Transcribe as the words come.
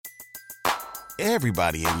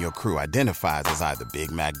Everybody in your crew identifies as either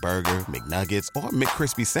Big Mac Burger, McNuggets, or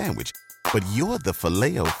McCrispy Sandwich. But you're the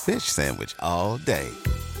Filet-O-Fish Sandwich all day.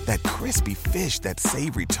 That crispy fish, that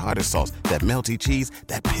savory tartar sauce, that melty cheese,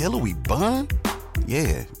 that pillowy bun.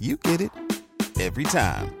 Yeah, you get it. Every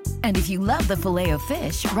time. And if you love the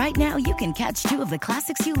Filet-O-Fish, right now you can catch 2 of the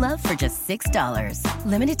classics you love for just $6.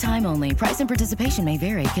 Limited time only. Price and participation may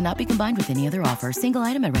vary. Cannot be combined with any other offer. Single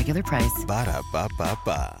item at regular price.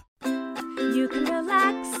 Ba-da-ba-ba-ba. You can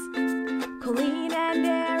relax. Colleen and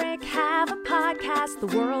Erik have a podcast. The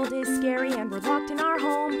world is scary and we're locked in our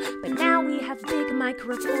home. But now we have big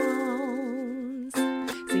microphones.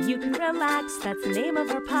 So you can relax. That's the name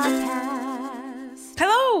of our podcast.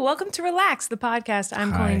 Hello, welcome to Relax, the podcast.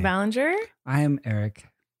 I'm Colleen Ballinger. I am Erik.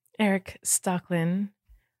 Erik Stocklin.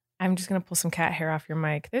 I'm just going to pull some cat hair off your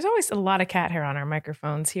mic. There's always a lot of cat hair on our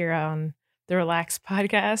microphones here on the Relax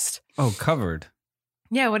podcast. Oh, covered.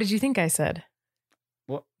 Yeah, what did you think I said?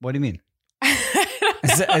 What do you mean?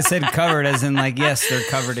 I said covered as in like, yes, they're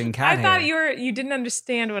covered in cat hair. I thought you didn't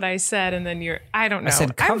understand what I said and then I don't know. I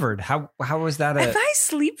said covered. How was that Am I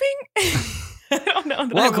sleeping? I don't know.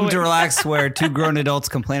 Welcome to Relax, where 2 grown adults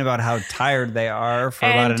complain about how tired they are for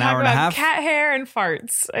about an hour and a half. Cat hair and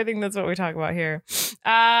farts. I think that's what we talk about here.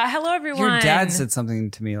 Hello, everyone. Your dad said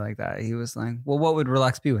something to me like that. He was like, well, what would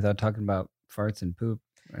Relax be without talking about farts and poop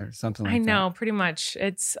or something like that? I know, pretty much.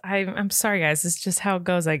 I'm sorry, guys. It's just how it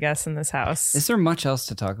goes, I guess, in this house. Is there much else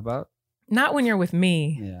to talk about? Not when you're with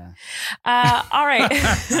me. Yeah. All right.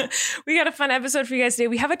 We got a fun episode for you guys today.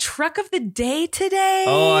 We have a truck of the day today.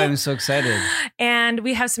 Oh, I'm so excited. And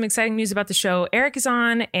we have some exciting news about the show Erik is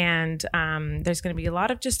on. And there's going to be a lot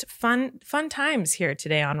of just fun times here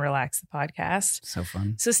today on Relax, the podcast. So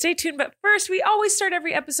fun. So stay tuned. But first, we always start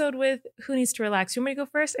every episode with who needs to relax. You want me to go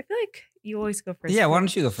first? I feel like you always go first. Yeah, why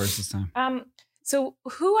don't you go first this time? So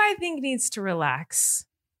who I think needs to relax,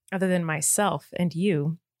 other than myself and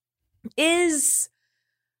you, is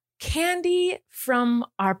candy from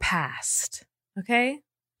our past. Okay?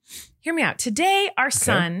 Hear me out. Today, our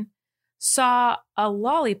son saw a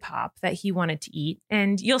lollipop that he wanted to eat,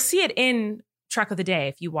 and you'll see it in Truck of the Day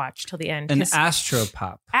if you watch till the end. An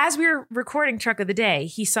Astropop. As we were recording Truck of the Day,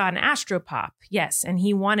 he saw an Astropop. Yes, and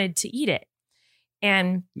he wanted to eat it.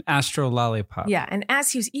 And Astro lollipop. Yeah, and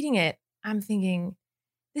as he was eating it, I'm thinking,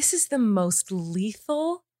 this is the most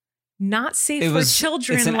lethal, not safe for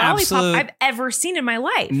children lollipop I've ever seen in my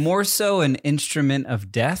life. More so an instrument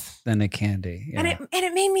of death than a candy. Yeah. And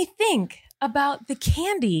it made me think about the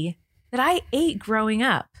candy that I ate growing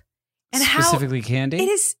up. And specifically candy? It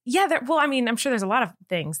is, yeah. Well, I mean, I'm sure there's a lot of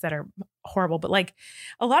things that are horrible, but like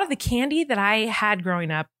a lot of the candy that I had growing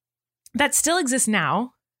up that still exists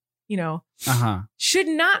now, should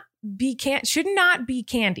not be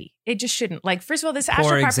candy. It just shouldn't. Like, first of all, this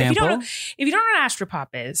Astropop, if you don't know what an Astropop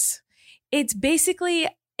is, it's basically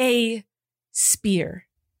a spear.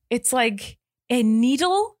 It's like a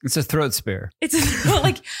needle. It's a throat spear.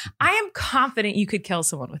 Like, I am confident you could kill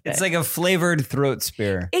someone with it. It's like a flavored throat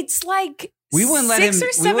spear. It's like we wouldn't let him,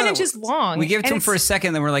 6 or 7 inches long. We gave it to him for a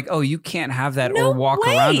second, then we're like, oh, you can't have that no or walk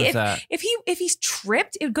way. around with that. If he's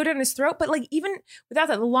tripped, it would go down his throat. But like, even without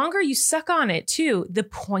that, the longer you suck on it too, the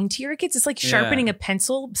pointier it gets. It's like sharpening a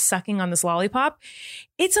pencil, sucking on this lollipop.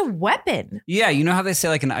 It's a weapon. Yeah, you know how they say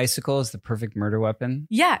like an icicle is the perfect murder weapon?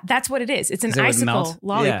 Yeah, that's what it is. It's an icicle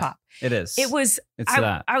lollipop. Yeah, it is.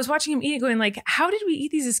 I was watching him eat it going like, how did we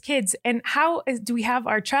eat these as kids? And how do we have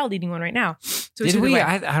our child eating one right now? So did we?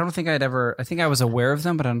 I don't think I'd ever, I think I was aware of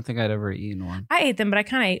them, but I don't think I'd ever eaten one. I ate them, but I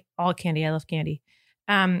kind of ate all candy. I love candy.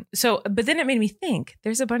 But then it made me think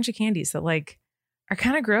there's a bunch of candies that like are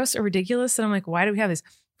kind of gross or ridiculous. And I'm like, why do we have this?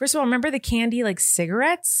 First of all, remember the candy like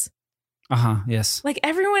cigarettes? Yes. Like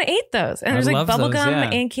everyone ate those. And there's like bubble gum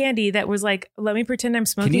and candy that was like, let me pretend I'm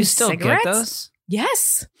smoking cigarettes. Can you still get those?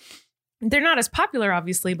 Yes. They're not as popular,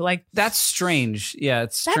 obviously, but like. That's strange. Yeah,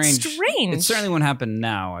 it's strange. That's strange. It certainly won't happen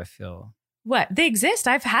now, I feel. What? They exist.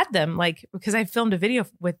 I've had them like because I filmed a video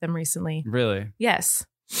with them recently. Really? Yes.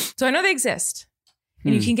 So I know they exist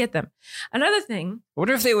and you can get them. Another thing. I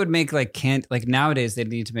wonder if they would make like like nowadays they'd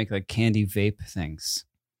need to make like candy vape things.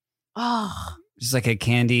 Oh. Just like a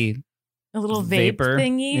candy. A little vape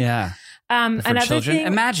thingy. Yeah. For another children. thing.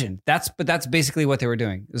 Imagine. That's basically what they were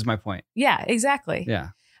doing, is my point. Yeah, exactly.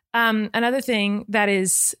 Yeah. Another thing that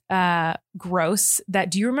is gross,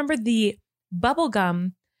 do you remember the bubble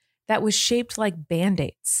gum that was shaped like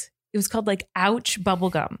Band-Aids? It was called like Ouch bubble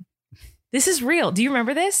gum. This is real. Do you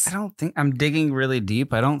remember this? I don't think I'm digging really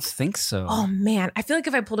deep. I don't think so. Oh man, I feel like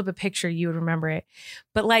if I pulled up a picture, you would remember it.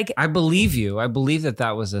 But like, I believe you. I believe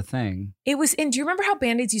that was a thing. it was in. Do you remember how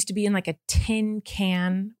Band-Aids used to be in like a tin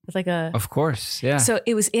can with like a? Of course, yeah. So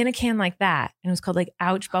it was in a can like that, and it was called like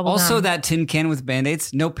Ouch Bubble Also, Gum. that tin can with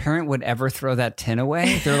Band-Aids, no parent would ever throw that tin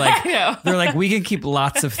away. They're like, I know. they're like, we can keep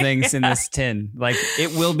lots of things in this tin. Like,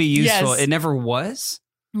 it will be useful. Yes. It never was,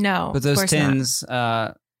 No, but of those course tins,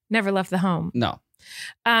 never left the home. no.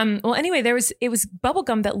 Well, anyway, it was bubble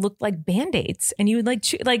gum that looked like Band-Aids, and you would like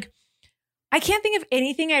chew, like. I can't think of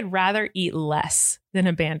anything I'd rather eat less than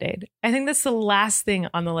a Band-Aid. I think that's the last thing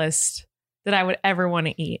on the list that I would ever want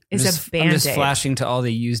to eat is a Band-Aid. I'm just flashing to all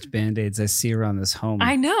the used Band-Aids I see around this home.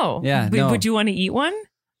 I know. Yeah, Would, no. would you want to eat one?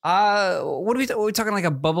 What are we talking like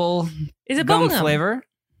a bubble Is it gum bubblegum flavor?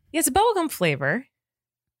 Yeah, it's a bubblegum flavor.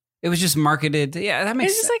 It was just marketed. Yeah, that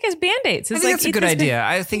makes It's sense. just like as Band-Aids. I It's think like that's a eat good this idea.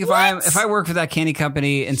 I think What? if I work for that candy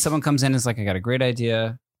company and someone comes in and is like, I got a great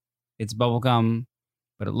idea. It's bubble gum,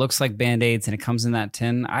 but it looks like Band-Aids and it comes in that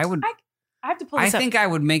tin. I have to pull this up. think I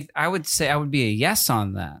would say I would be a yes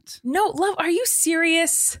on that. No, love, are you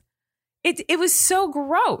serious? It was so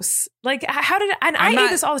gross. Like, how did and I not- eat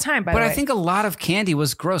this all the time, by the But way. I think a lot of candy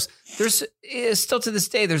was gross. There's still to this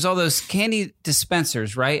day, there's all those candy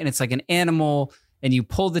dispensers, right? And it's like an animal and you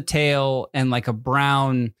pull the tail and like a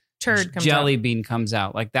brown turd comes jelly out. bean comes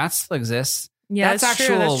out. Like that still exists. Yeah, that's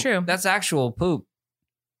true. That's true. That's actual poop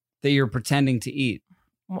that you're pretending to eat.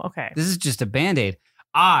 Well, okay. This is just a Band-Aid.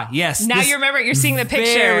 Ah, yes. Now this- you remember. You're seeing the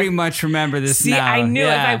picture. Very much remember this See, now. I knew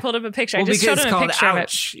Yeah. if I pulled up a picture. Well, I just because showed it's him a called picture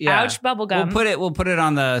Ouch. of it. Yeah. Ouch bubblegum. We'll put it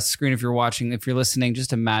on the screen if you're watching. If you're listening,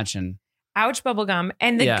 just imagine. Ouch bubblegum.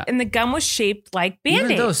 And Yeah. the gum was shaped like Band-Aids.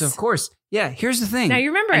 Even those, of course. Yeah, here's the thing. Now you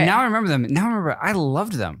remember And it. now I remember them. Now I remember I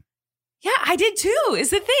loved them. Yeah, I did too, is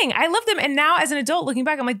the thing. I love them. And now as an adult looking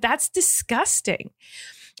back, I'm like, that's disgusting.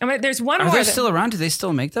 I mean, there's one Are more. they that- still around? Do they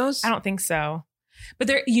still make those? I don't think so. But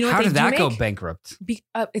there, you know what How they did that do go make? bankrupt?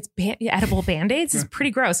 It's edible Band-Aids. It's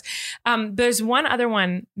pretty gross. There's one other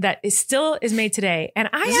one that still is made today. And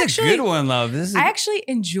This is a good one, love. This is I actually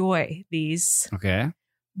enjoy these, okay.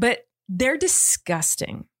 but they're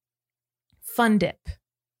disgusting. Fun Dip.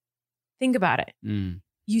 Think about it. Mm.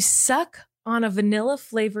 You suck on a vanilla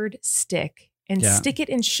flavored stick and Yeah. stick it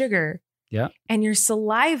in sugar. Yeah. And your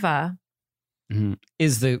saliva Mhm.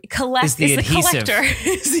 Is the collects the is the adhesive. collector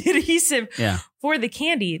is the adhesive yeah. for the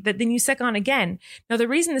candy that then you suck on again. Now the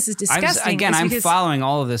reason this is disgusting is I'm because, following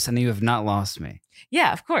all of this, and you have not lost me.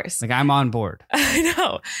 yeah, of course. Like I'm on board. I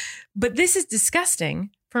know. But this is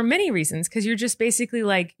disgusting for many reasons because you're just basically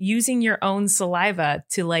like using your own saliva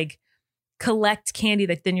to like collect candy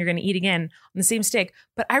that then you're going to eat again on the same stick.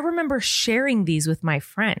 But I remember sharing these with my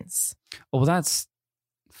friends. Oh, well, that's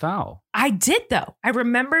foul. I did though. I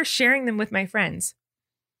remember sharing them with my friends.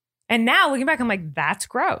 And now looking back, I'm like, that's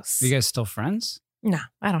gross. Are you guys still friends? No,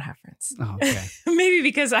 I don't have friends. Oh, okay. Maybe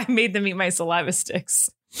because I made them eat my saliva sticks.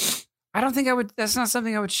 I don't think I would. That's not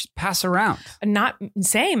something I would pass around. Not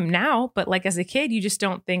same now, but like as a kid, you just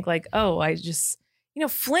don't think like, oh, I just,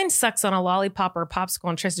 Flynn sucks on a lollipop or a popsicle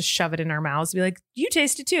and tries to shove it in our mouths. Be like, you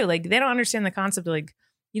taste it too. Like they don't understand the concept of like,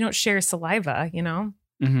 you don't share saliva,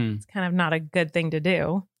 Mm-hmm. It's kind of not a good thing to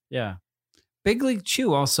do. Yeah. Big League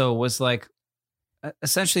Chew also was like,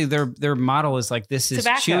 essentially their model is like, this is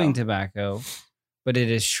Tobacco. chewing tobacco, but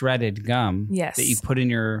it is shredded gum Yes. that you put in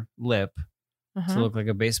your lip Uh-huh. to look like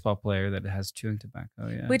a baseball player that has chewing tobacco.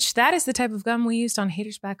 Yeah. Which that is the type of gum we used on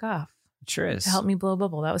Haters Back Off it sure is. to help me blow a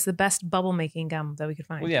bubble. That was the best bubble making gum that we could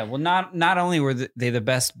find. Well, yeah. Well, not only were they the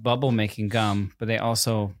best bubble making gum, but they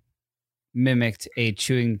also mimicked a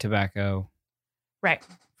chewing tobacco Right.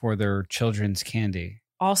 for their children's candy.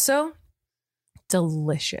 Also,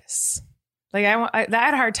 delicious. Like I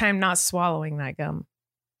had a hard time not swallowing that gum.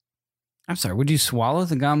 I'm sorry. Would you swallow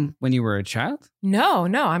the gum when you were a child? No.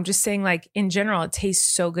 I'm just saying like in general, it tastes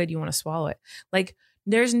so good. You want to swallow it. Like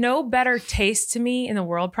there's no better taste to me in the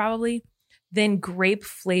world probably than grape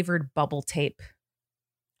flavored bubble tape.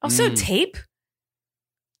 Also tape.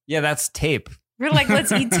 Yeah, that's tape. We're like,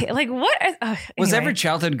 let's eat tape. Like what? Was Anyway. every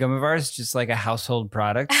childhood gum of ours just like a household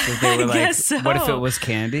product? That they were I like, guess so. what if it was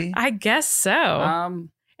candy? I guess so.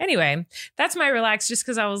 Anyway, that's my relax just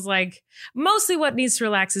because I was like, mostly what needs to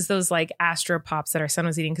relax is those like Astro Pops that our son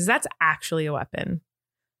was eating because that's actually a weapon.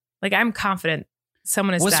 Like I'm confident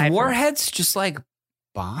someone has was died. Warheads just like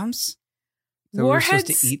bombs? That we were supposed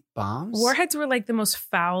to eat bombs? Warheads were like the most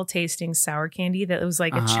foul tasting sour candy that was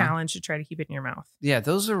like a challenge to try to keep it in your mouth. Yeah,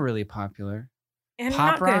 those are really popular. And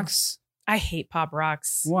Pop not good. Rocks? I hate Pop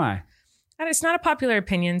Rocks. Why? And it's not a popular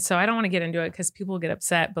opinion, so I don't want to get into it because people will get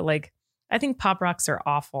upset. But like, I think Pop Rocks are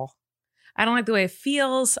awful. I don't like the way it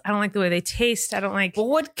feels. I don't like the way they taste. I don't like. Well,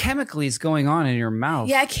 what chemically is going on in your mouth?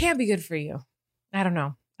 Yeah, it can't be good for you. I don't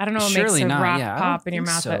know. What Surely makes a not. rock Yeah, I pop don't in your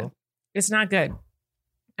think mouth. so. But it's not good.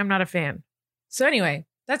 I'm not a fan. So anyway,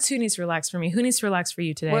 that's who needs to relax for me. Who needs to relax for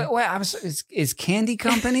you today? Is candy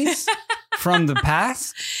companies from the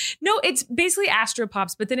past? No, it's basically Astro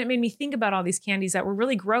Pops. But then it made me think about all these candies that were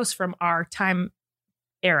really gross from our time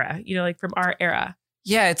era. Like from our era.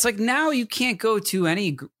 Yeah, it's like now you can't go to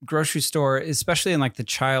any grocery store, especially in like the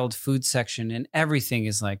child food section, and everything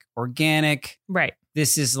is like organic. Right.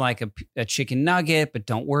 This is like a chicken nugget, but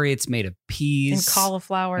don't worry, it's made of peas and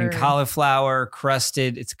cauliflower.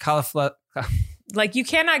 Crusted. It's cauliflower. Like you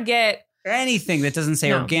cannot get anything that doesn't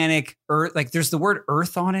say organic. Earth, like there's the word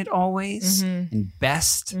earth on it always, and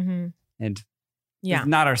best, and it's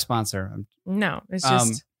not our sponsor. No, it's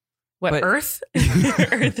just. Earth?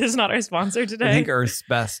 Earth is not our sponsor today. I think Earth's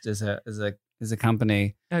Best is a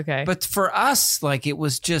company. Okay. But for us, like it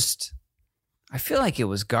was just, I feel like it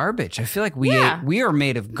was garbage. I feel like we are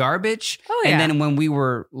made of garbage. Oh, yeah. And then when we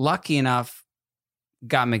were lucky enough,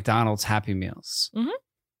 got McDonald's Happy Meals.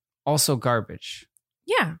 Also garbage.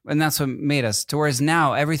 Yeah. And that's what made us. To whereas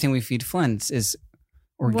now everything we feed Flynn is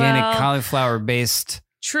organic cauliflower based.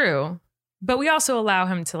 True. But we also allow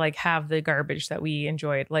him to like have the garbage that we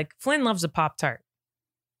enjoyed. Like Flynn loves a Pop-Tart.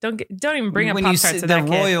 Don't even bring up Pop-Tarts to that kid.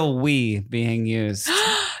 The royal we being used.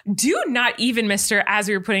 Do not even, mister, as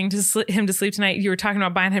we were putting him to sleep tonight, you were talking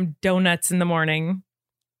about buying him donuts in the morning.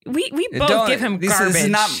 We both give him garbage. This is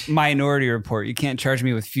not Minority Report. You can't charge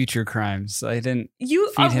me with future crimes. I didn't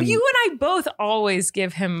You feed him. You and I both always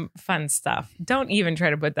give him fun stuff. Don't even try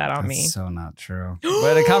to put that on me. That's so not true.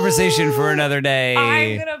 But a conversation for another day.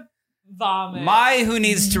 I'm going to vomit. My who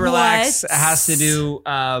needs to relax has to do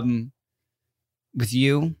with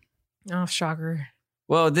you. Oh, shocker.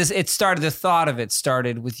 Well, the thought of it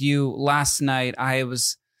started with you last night.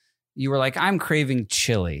 You were like, I'm craving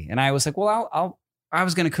chili. And I was like, well, I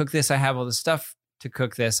was going to cook this. I have all the stuff to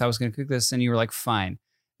cook this. I was going to cook this. And you were like, fine.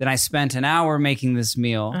 Then I spent an hour making this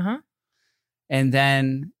meal. And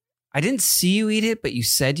then I didn't see you eat it, but you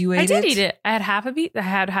said you ate it. I did eat it. I had half a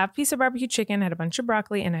piece of barbecue chicken, had a bunch of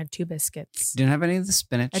broccoli, and I had 2 biscuits. You didn't have any of the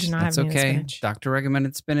spinach. I did not have any of the spinach. Doctor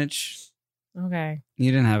recommended spinach. Okay.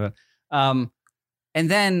 You didn't have it. And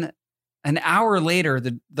then an hour later,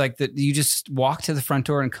 you just walk to the front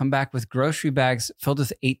door and come back with grocery bags filled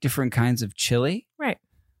with 8 different kinds of chili. Right.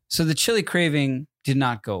 So the chili craving did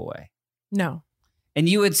not go away. No. And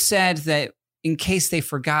you had said that in case they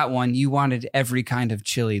forgot one, you wanted every kind of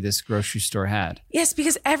chili this grocery store had. Yes,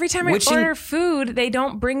 because every time I order food, they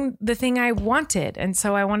don't bring the thing I wanted. And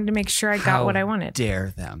so I wanted to make sure I got what I wanted. How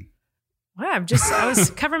dare them. Wow, I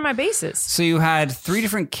was covering my bases. So you had 3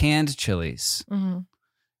 different canned chilies.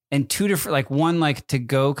 And 2 different, like one like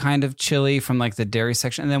to-go kind of chili from like the dairy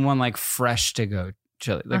section, and then one like fresh to-go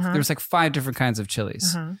chili. Like there's like 5 different kinds of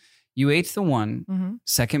chilies. You ate the one,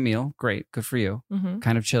 second meal, great, good for you,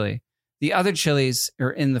 kind of chili. The other chilies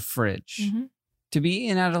are in the fridge to be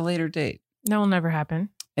eaten at a later date. That will never happen.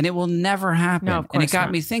 And it will never happen. No, of course and it got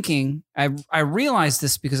not. me thinking, I realized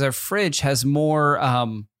this because our fridge has more,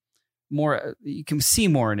 you can see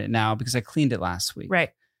more in it now because I cleaned it last week.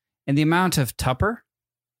 Right. And the amount of Tupperware?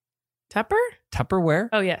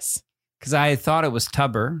 Oh, yes. Because I thought it was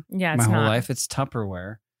Tupper. Yeah, my whole life. It's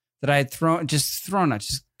Tupperware that I had thrown out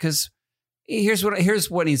just because here's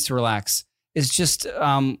what needs to relax is just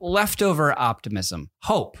leftover optimism.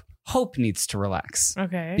 Hope needs to relax.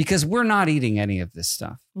 Okay. Because we're not eating any of this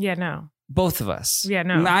stuff. Yeah, no. Both of us. Yeah,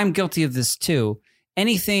 no. And I'm guilty of this too.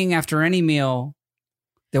 Anything after any meal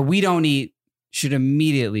that we don't eat should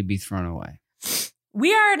immediately be thrown away.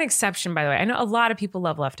 We are an exception, by the way. I know a lot of people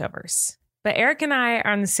love leftovers. But Erik and I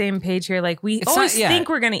are on the same page here. Like we always think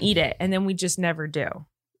we're going to eat it, and then we just never do.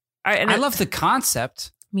 I love the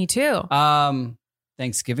concept. Me too.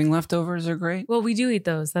 Thanksgiving leftovers are great. Well, we do eat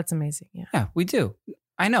those. That's amazing. Yeah, we do.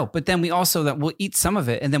 I know. But then we'll eat some of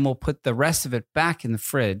it, and then we'll put the rest of it back in the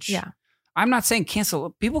fridge. Yeah. I'm not saying cancel.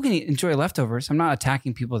 People can enjoy leftovers. I'm not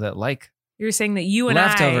attacking people that like You're saying that you and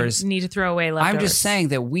leftovers. I need to throw away leftovers. I'm just saying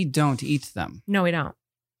that we don't eat them. No, we don't.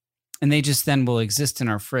 And they just then will exist in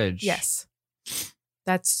our fridge. Yes.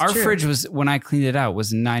 That's our true. fridge was, when I cleaned it out,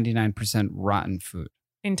 was 99% rotten food.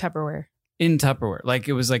 In Tupperware. Like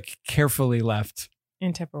it was like carefully left.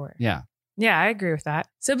 In Tupperware. Yeah. Yeah, I agree with that.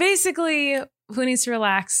 So basically, who needs to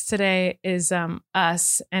relax today is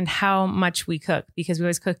us and how much we cook, because we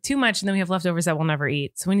always cook too much and then we have leftovers that we'll never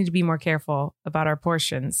eat. So we need to be more careful about our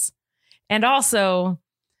portions. And also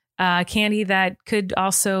candy that could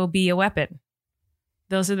also be a weapon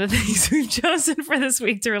those are the things we've chosen for this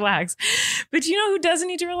week to relax. But you know who doesn't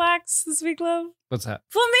need to relax this week, love? What's that?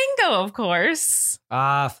 Flamingo, of course.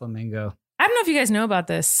 Ah, flamingo. I don't know if you guys know about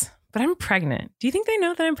this, but I'm pregnant. Do you think they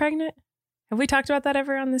know that I'm pregnant? Have we talked about that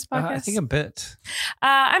ever on this podcast? I think a bit.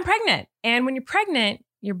 I'm pregnant. And when you're pregnant,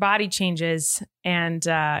 your body changes, and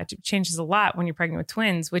it changes a lot when you're pregnant with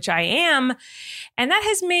twins, which I am. And that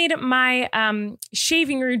has made my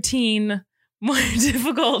shaving routine more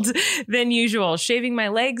difficult than usual. Shaving my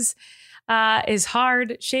legs is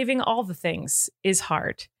hard. Shaving all the things is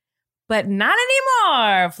hard. But not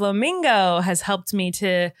anymore. Flamingo has helped me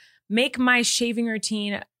to make my shaving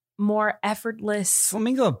routine more effortless.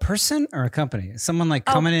 Flamingo, a person or a company? Someone like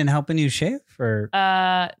coming in and helping you shave? Or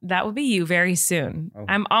that will be you very soon. Oh.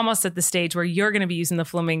 I'm almost at the stage where you're going to be using the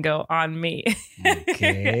Flamingo on me.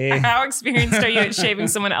 Okay. How experienced are you at shaving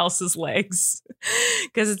someone else's legs?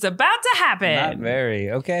 Because it's about to happen. Not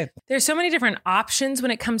very. Okay. There's so many different options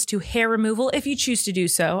when it comes to hair removal if you choose to do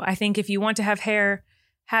so. I think if you want to have hair,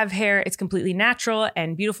 it's completely natural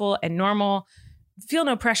and beautiful and normal. Feel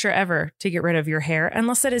no pressure ever to get rid of your hair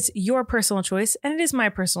unless that is your personal choice. And it is my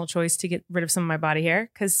personal choice to get rid of some of my body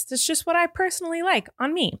hair because it's just what I personally like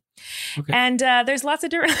on me. Okay. And there's lots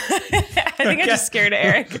of different, I think I just scared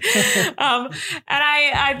Erik. And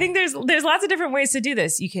I think there's lots of different ways to do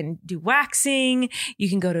this. You can do waxing. You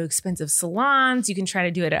can go to expensive salons. You can try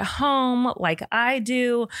to do it at home like I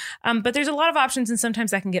do. But there's a lot of options and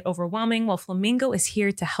sometimes that can get overwhelming. Well, Flamingo is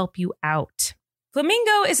here to help you out.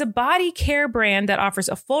 Flamingo is a body care brand that offers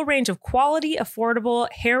a full range of quality,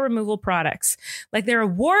 affordable hair removal products, like their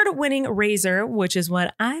award-winning razor, which is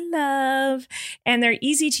what I love, and their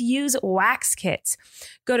easy-to-use wax kits.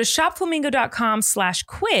 Go to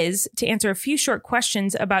shopflamingo.com/quiz to answer a few short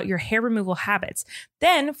questions about your hair removal habits.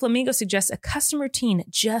 Then Flamingo suggests a custom routine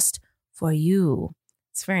just for you.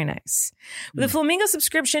 It's very nice. With a Flamingo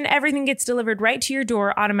subscription, everything gets delivered right to your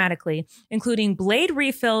door automatically, including blade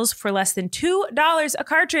refills for less than $2 a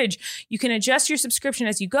cartridge. You can adjust your subscription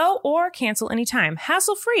as you go or cancel anytime,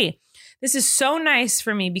 hassle-free. This is so nice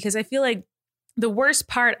for me because I feel like the worst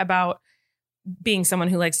part about being someone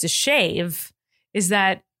who likes to shave is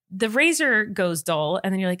that the razor goes dull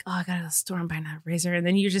and then you're like, oh, I gotta go to the store and buy another razor. And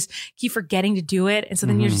then you just keep forgetting to do it. And so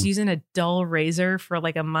then you're just using a dull razor for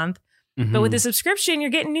like a month. Mm-hmm. But with the subscription, you're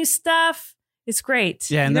getting new stuff. It's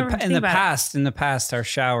great. Yeah, in the past, our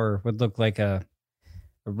shower would look like a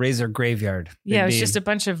razor graveyard. Yeah, it was just a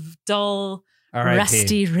bunch of dull,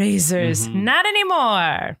 rusty razors. Mm-hmm. Not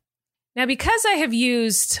anymore. Now, because I have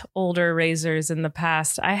used older razors in the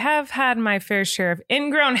past, I have had my fair share of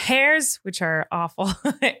ingrown hairs, which are awful.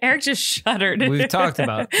 Erik just shuddered. We've talked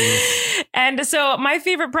about these. And so my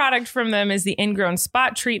favorite product from them is the ingrown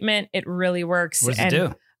spot treatment. It really works. What does it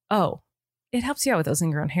do? Oh, it helps you out with those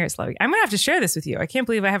ingrown hairs, Lovey. I'm going to have to share this with you. I can't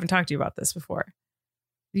believe I haven't talked to you about this before.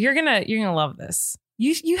 You're going to love this.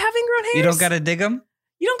 You have ingrown hairs? You don't got to dig them?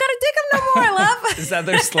 You don't got to dig them no more, love. Is that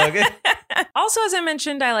their slogan? Also, as I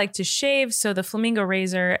mentioned, I like to shave. So the Flamingo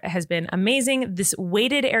razor has been amazing. This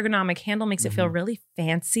weighted ergonomic handle makes it feel really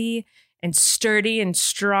fancy and sturdy and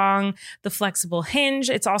strong. The flexible hinge.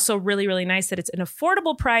 It's also really, really nice that it's an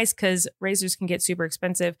affordable price because razors can get super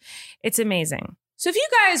expensive. It's amazing. So if you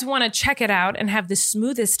guys want to check it out and have the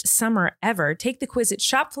smoothest summer ever, take the quiz at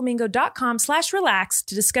shopflamingo.com/relax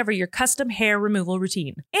to discover your custom hair removal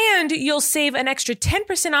routine. And you'll save an extra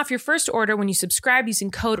 10% off your first order when you subscribe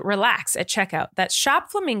using code RELAX at checkout. That's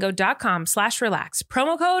shopflamingo.com/relax.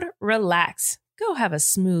 Promo code RELAX. Go have a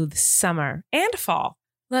smooth summer and fall.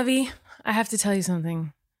 Lovey, I have to tell you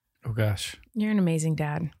something. Oh, gosh. You're an amazing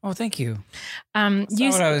dad. Oh, thank you. That's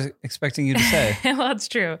not what I was expecting you to say. Well, it's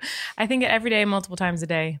true. I think it every day, multiple times a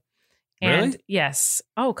day. And really? Yes.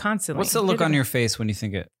 Oh, constantly. What's the look on your face when you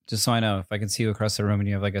think it? Just so I know if I can see you across the room and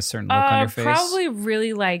you have like a certain look on your face. Probably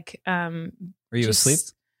really like... Are you asleep?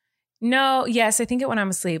 No. Yes, I think it when I'm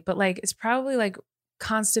asleep. But like it's probably like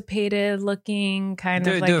constipated looking kind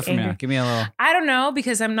of like do it for me. Give me a little. I don't know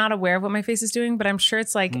because I'm not aware of what my face is doing, but I'm sure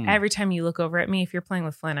it's like every time you look over at me, if you're playing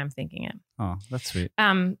with Flynn, I'm thinking it. Oh, that's sweet.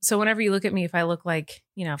 So whenever you look at me, if I look like,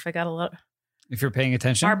 if I got a little, if you're paying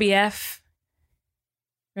attention, RBF,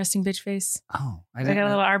 resting bitch face. Oh, I got a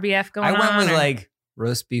little RBF going on. I went with like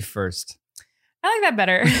roast beef first. I like that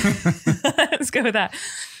better. Let's go with that.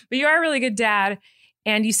 But you are a really good dad.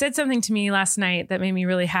 And you said something to me last night that made me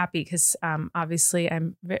really happy because obviously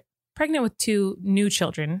I'm pregnant with 2 new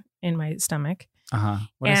children in my stomach. What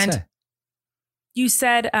did I say? You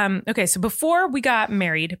said, okay, so before we got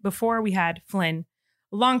married, before we had Flynn,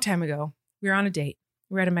 a long time ago, we were on a date.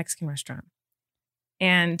 We were at a Mexican restaurant.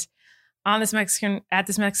 And at this Mexican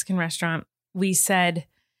restaurant, we said,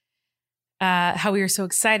 how we were so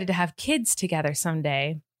excited to have kids together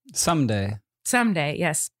someday. Someday,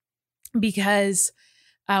 yes. Because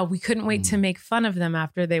we couldn't wait to make fun of them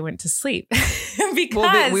after they went to sleep.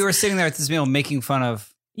 Because we were sitting there at this meal making fun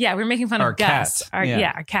of. Yeah, we were making fun of Gus, our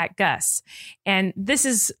cat Gus. And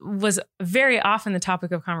this was very often the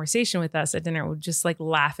topic of conversation with us at dinner. We'd just like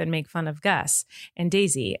laugh and make fun of Gus and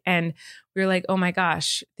Daisy. And we were like, oh my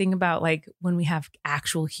gosh, think about like when we have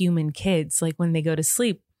actual human kids, like when they go to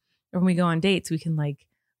sleep or when we go on dates, we can like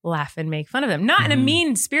laugh and make fun of them. Not in a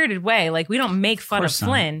mean spirited way. Like we don't make fun of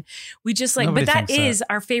Flynn. We just like, but that is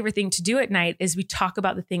our favorite thing to do at night is we talk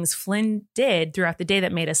about the things Flynn did throughout the day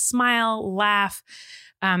that made us smile, laugh.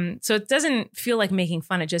 So it doesn't feel like making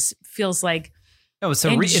fun. It just feels like it's a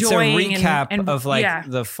recap of like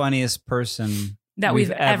the funniest person that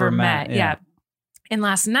we've ever met. Yeah. And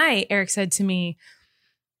last night, Erik said to me,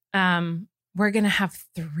 we're going to have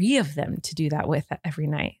 3 of them to do that with every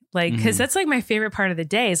night. Like, cause that's like my favorite part of the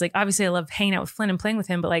day is like, obviously I love hanging out with Flynn and playing with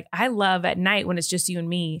him, but like, I love at night when it's just you and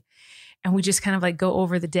me and we just kind of like go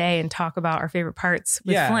over the day and talk about our favorite parts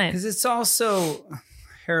with Flynn. Cause it's also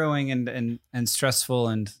harrowing and stressful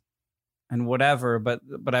and whatever, but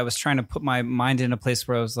I was trying to put my mind in a place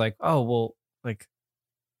where I was like, oh, well, like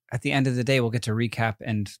at the end of the day, we'll get to recap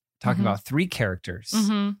and talk about 3 characters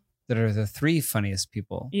that are the 3 funniest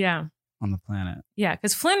people. Yeah. On the planet. Yeah,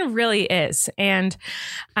 because Flynn really is. And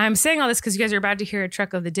I'm saying all this because you guys are about to hear a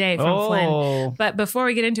truck of the day from Flynn. But before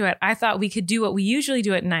we get into it, I thought we could do what we usually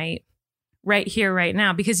do at night right here, right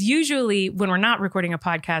now. Because usually when we're not recording a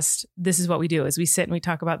podcast, this is what we do is we sit and we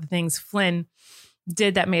talk about the things Flynn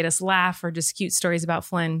did that made us laugh or just cute stories about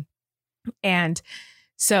Flynn. And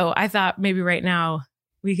so I thought maybe right now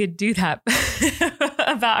we could do that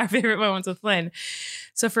about our favorite moments with Flynn.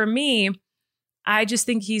 So for me, I just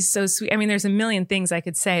think he's so sweet. I mean, there's a million things I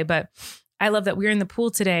could say, but I love that we were in the pool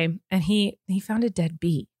today and he found a dead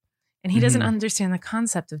bee and he doesn't understand the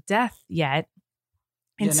concept of death yet.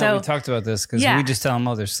 And so we talked about this because we just tell him,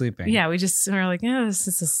 oh, they're sleeping. Yeah. We're like, yeah, this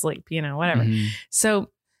is asleep, whatever. So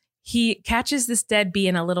he catches this dead bee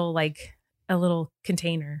in a little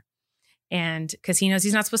container. And cause he knows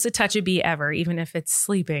he's not supposed to touch a bee ever, even if it's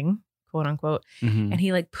sleeping, quote unquote. And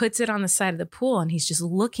he like puts it on the side of the pool and he's just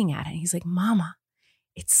looking at it. He's like, Mama,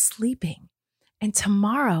 it's sleeping. And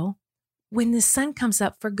tomorrow when the sun comes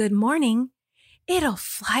up for good morning, it'll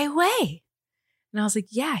fly away. And I was like,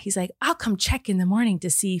 yeah. He's like, I'll come check in the morning to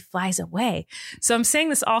see he flies away. So I'm saying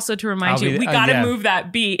this also to remind you, we got to move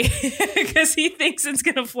that bee because he thinks it's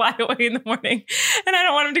going to fly away in the morning. And I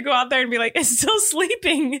don't want him to go out there and be like, it's still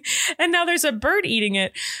sleeping. And now there's a bird eating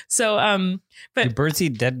it. So, but do birds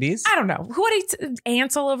eat dead bees? I don't know. What eats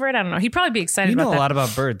ants all over it? I don't know. He'd probably be excited about that. You know a lot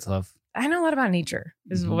about birds, love. I know a lot about nature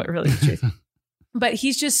is what really the truth. But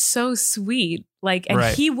he's just so sweet. Like, and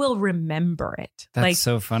he will remember it. That's like,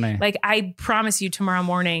 so funny. Like, I promise you tomorrow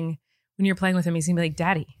morning when you're playing with him, he's going to be like,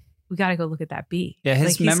 Daddy, we got to go look at that bee. Yeah,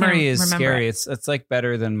 his memory is scary. It's like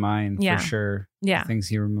better than mine for sure. Yeah. The things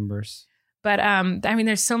he remembers. But, I mean,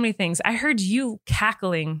 there's so many things. I heard you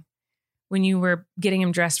cackling when you were getting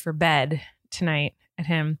him dressed for bed tonight at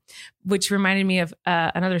him, which reminded me of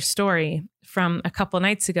another story from a couple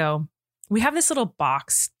nights ago. We have this little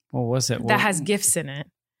box. What was it? That has gifts in it.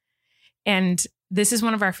 And this is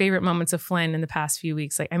one of our favorite moments of Flynn in the past few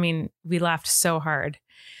weeks. Like, I mean, we laughed so hard.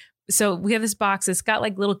 So we have this box that's got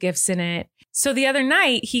like little gifts in it. So the other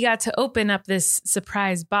night he got to open up this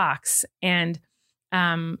surprise box and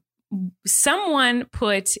someone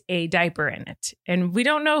put a diaper in it. And we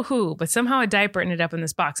don't know who, but somehow a diaper ended up in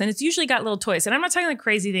this box. And it's usually got little toys. And I'm not talking like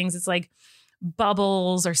crazy things. It's like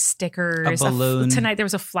bubbles or stickers. A balloon. Tonight there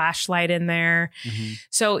was a flashlight in there.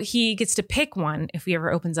 So he gets to pick one if he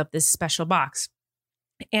ever opens up this special box.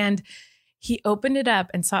 And he opened it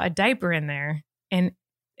up and saw a diaper in there. And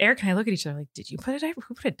Erik and I look at each other like, did you put a diaper?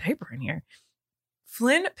 Who put a diaper in here?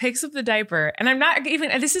 Flynn picks up the diaper. And I'm not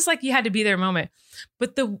even, this is like you had to be there moment.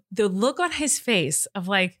 But the look on his face of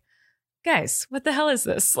like, guys, what the hell is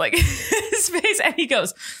this? Like his face. And he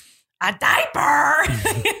goes, a diaper.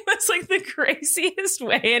 It was like the craziest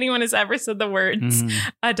way anyone has ever said the words,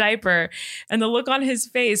 a diaper. And the look on his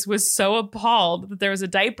face was so appalled that there was a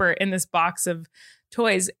diaper in this box of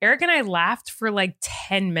toys. Erik and I laughed for like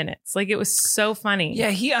 10 minutes. Like it was so funny. Yeah,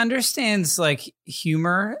 he understands like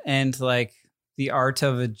humor and like the art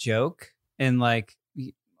of a joke and like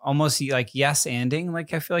almost like yes anding.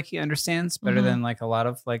 Like I feel like he understands better than like a lot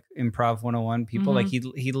of like improv 101 people. Like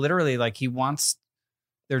he literally like he wants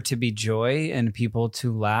there to be joy and people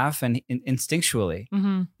to laugh and instinctually.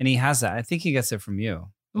 And he has that. I think he gets it from you.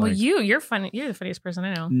 Well, like, you're funny. You're the funniest person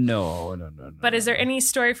I know. No. But is there any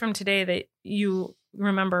story from today that you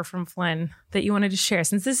remember from Flynn that you wanted to share?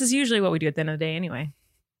 Since this is usually what we do at the end of the day anyway. Can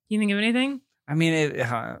you think of anything? I mean,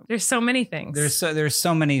 there's so many things. There's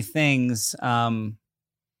so many things.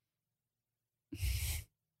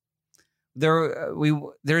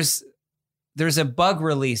 There's a bug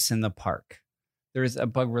release in the park. There's a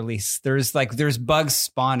bug release. There's bugs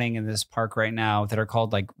spawning in this park right now that are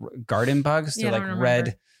called like garden bugs. They're like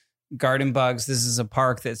red garden bugs. This is a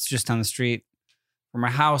park that's just on the street from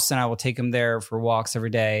my house, and I will take him there for walks every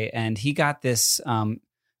day. And he got this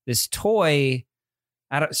this toy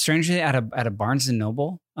strangely at a Barnes and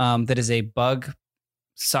Noble that is a bug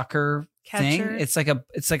sucker thing. It's like a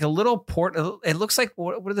little port. It looks like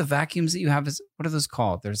what are the vacuums that you have? What are those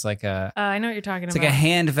called? There's like a I know what you're talking about. It's like a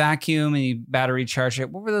hand vacuum and you battery charge it.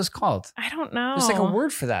 What were those called? I don't know. There's like a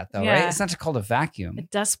word for that though, right? It's not called a vacuum. A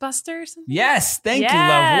dust buster or something? Yes, thank you,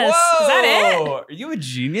 love. Whoa! Is that it? Are you a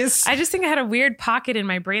genius? I just think I had a weird pocket in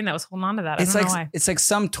my brain that was holding on to that. I don't know why. It's like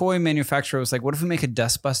some toy manufacturer was like, what if we make a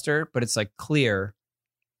dust buster, but it's like clear?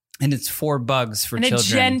 And it's for bugs for children. And it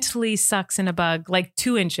gently sucks in a bug, like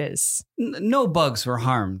 2 inches. No bugs were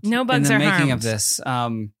harmed. No bugs are harmed. In the making of this.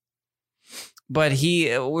 But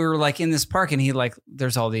we were like in this park and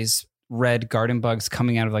there's all these red garden bugs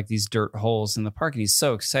coming out of like these dirt holes in the park. And he's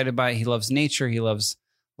so excited by it. He loves nature. He loves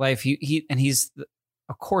life. He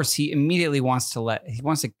immediately wants to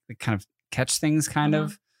kind of catch things kind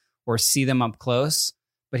of, or see them up close.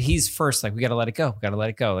 But he's first like, we got to let it go. We got to let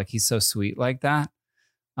it go. Like he's so sweet like that.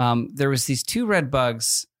 There was these 2 red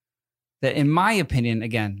bugs that, in my opinion,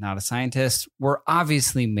 again, not a scientist, were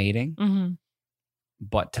obviously mating,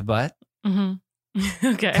 butt to butt.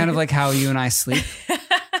 Okay, kind of like how you and I sleep.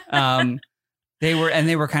 They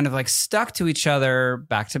were kind of like stuck to each other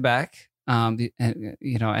back to back. And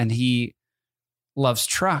he loves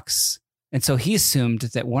trucks, and so he assumed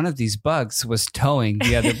that one of these bugs was towing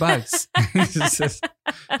the other bugs.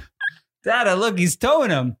 Dada, look, he's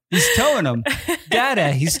towing him.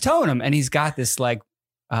 Dada, he's towing him. And he's got this like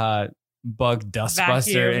bug dust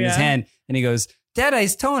buster in his hand. And he goes, Dada,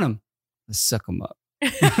 he's towing him. Let's suck him up.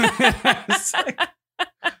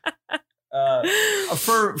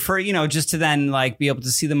 For just to then like be able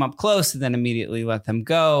to see them up close and then immediately let them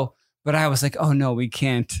go. But I was like, oh no, we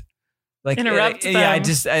can't like interrupt them. Yeah, I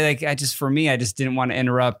just didn't want to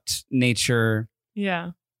interrupt nature.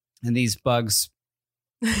 Yeah. And these bugs,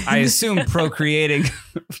 I assume procreating,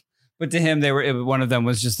 but to him, one of them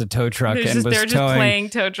was just a tow truck and was they were just towing.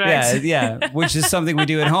 Playing tow trucks. Yeah, which is something we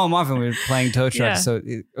do at home often. We were playing tow trucks, so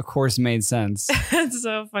it, of course, made sense. That's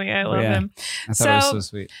so funny. I love him. I thought it was so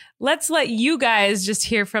sweet. Let's let you guys just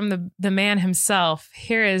hear from the man himself.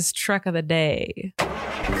 Here is Truck of the Day.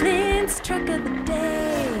 Flynn's Truck of the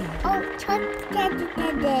Day. Oh, Truck of the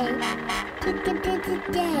Day. Truck of the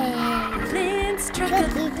Day. Flynn's Truck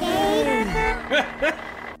of the Day.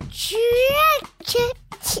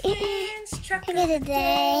 Truck of the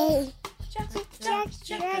Day.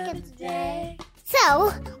 Truck of the Day.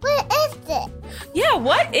 So, what is it? Yeah,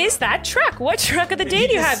 what is that truck? What truck of the day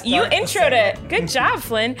do you have? You introed it. Good job,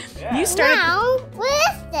 Flynn. Yeah. You started. Now, what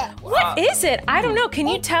is it? What is it? I don't know. Can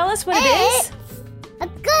you tell us what it is? A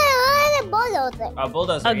good bulldozer. A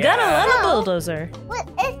bulldozer. A good bulldozer. What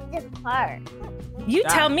is this part? You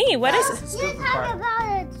tell me. What is it? You talk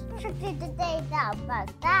about it. Truck of the Day now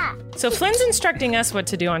about that. So Flynn's instructing us what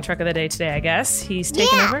to do on Truck of the Day today, I guess. He's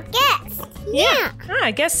taking over? Yes. Yeah.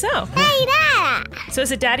 I guess so. Hey, Dad. So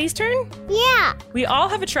is it Daddy's turn? Yeah. We all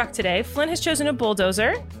have a truck today. Flynn has chosen a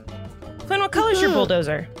bulldozer. Flynn, what color is your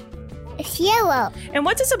bulldozer? It's yellow. And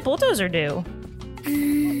what does a bulldozer do?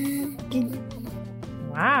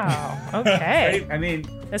 Wow. Okay. I mean,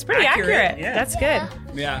 that's pretty accurate. Yeah. That's good.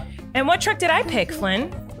 Yeah. And what truck did I pick,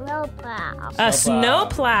 Flynn? Snowplow. A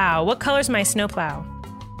snowplow. What color's my snowplow?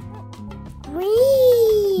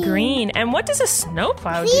 Green. Green. And what does a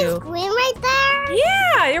snowplow See, do? it's green right there?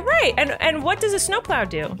 Yeah, you're right. And what does a snowplow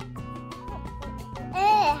do? It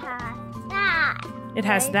has that. It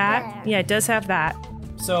has right that? there. Yeah, it does have that.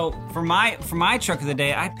 So for my truck of the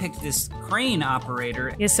day, I picked this crane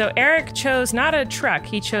operator. Yeah, so Erik chose not a truck.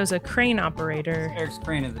 He chose a crane operator. Eric's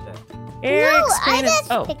crane of the day. Erik's No, crane I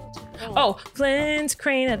just of... picked Oh, Flynn's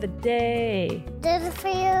crane of the day. Does it for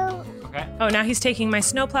you? Okay. Oh, now he's taking my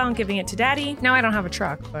snowplow and giving it to Daddy. Now I don't have a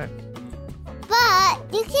truck, but... But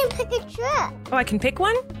you can pick a truck. Oh, I can pick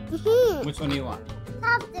one? Mm-hmm. Which one do you want?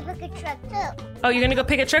 Have to pick a truck too. Oh, you're gonna go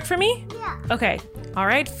pick a truck for me? Yeah. Okay. All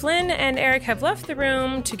right. Flynn and Erik have left the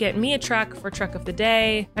room to get me a truck for Truck of the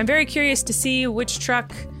Day. I'm very curious to see which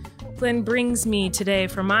truck Flynn brings me today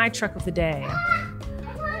for my Truck of the Day.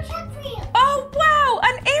 I want a truck for you. Oh, wow!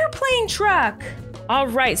 An airplane truck! All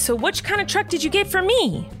right. So which kind of truck did you get for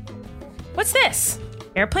me? What's this?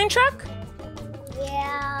 Airplane truck?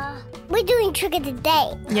 Yeah. We're doing trick of the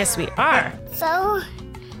day. Yes, we are. So,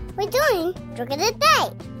 we're doing trick of the day.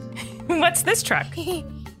 What's this truck?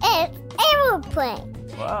 It's aeroplane.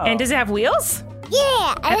 Wow. And does it have wheels?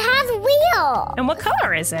 Yeah, it has a wheel. And what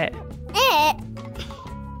color is it?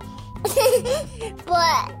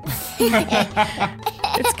 But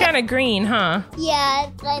It's kind of green, huh? yeah,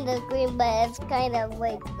 it's kind of green, but it's kind of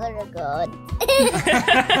like good.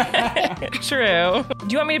 True. Do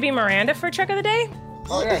you want me to be Miranda for truck of the day?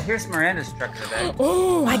 Oh, yeah. Here's Miranda's truck today.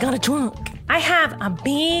 Oh, I got a trunk. I have a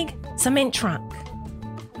big cement trunk.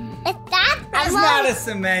 That's not a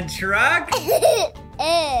cement truck.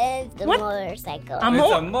 It's a What? motorcycle. A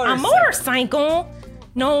motorcycle?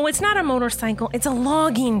 No, it's not a motorcycle. It's a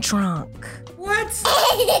logging truck. What? It's a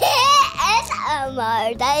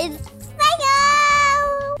motorcycle.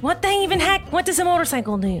 What the even heck? What does a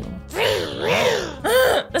motorcycle do?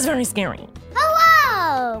 That's very scary.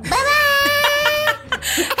 Hello. Bye-bye.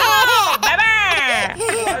 Oh, bye-bye.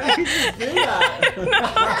 Why did you do that?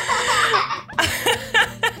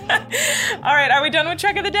 All right, are we done with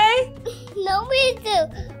truck of the day? No, me too.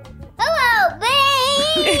 Hello,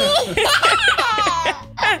 babe.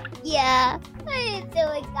 Yeah. I'm a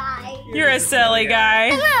silly guy. You're a silly guy.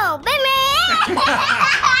 Hello, baby.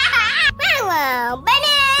 Hello, baby.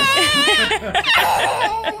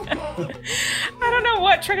 I don't know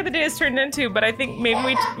what truck of the day has turned into, but I think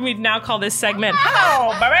maybe we'd now call this segment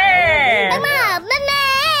Hello, baby! Hello,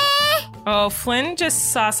 baby. Oh, Flynn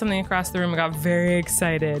just saw something across the room and got very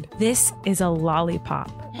excited. This is a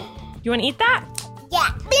lollipop. You want to eat that? Yeah.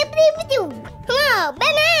 Beep, beep, beep. Hello,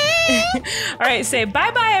 baby. All right, say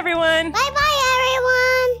bye-bye, everyone. Bye-bye,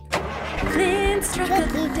 everyone. Flynn's truck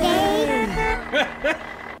of the day.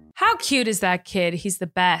 How cute is that kid? He's the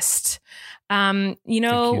best. You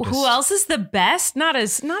know who else is the best? Not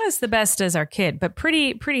as the best as our kid, but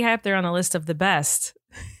pretty high up there on the list of the best.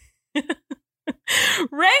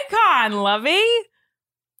 Raycon, lovey.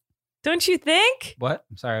 Don't you think? What?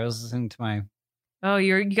 I'm sorry. I was listening to my... Oh,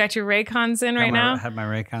 you got your Raycons in right now? I had my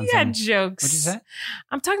Raycons You got in. jokes. What'd you say?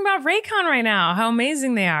 I'm talking about Raycon right now. How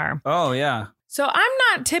amazing they are. Oh, yeah. So I'm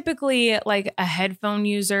not typically like a headphone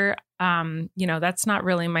user. That's not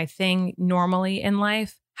really my thing normally in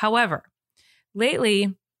life. However,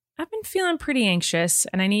 lately I've been feeling pretty anxious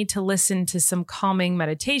and I need to listen to some calming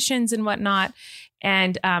meditations and whatnot.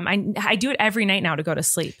 And I do it every night now to go to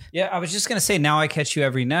sleep. Yeah, I was just going to say, now I catch you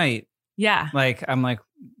every night. Yeah. Like, I'm like,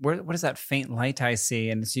 what is that faint light I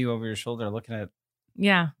see? And it's you over your shoulder looking at,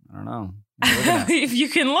 Yeah. I don't know. What are you looking at? If you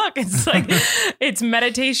can look, it's like, it's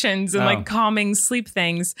meditations and like calming sleep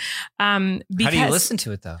things. How do you listen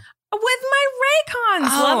to it though? With my Raycons,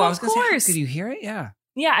 I was of gonna course. Say, could you hear it? Yeah.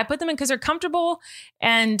 Yeah, I put them in because they're comfortable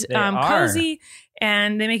and They are. cozy,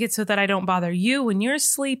 and they make it so that I don't bother you when you're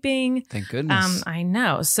sleeping. Thank goodness. I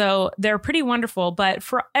know. So they're pretty wonderful. But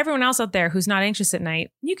for everyone else out there who's not anxious at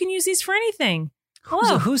night, you can use these for anything.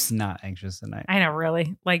 Hello. Who's not anxious at night? I know,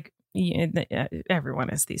 really. Like everyone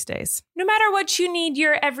is these days. No matter what you need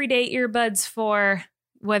your everyday earbuds for,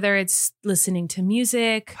 whether it's listening to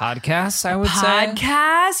music, Podcasts, I would say.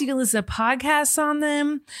 Podcasts. You can listen to podcasts on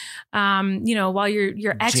them. While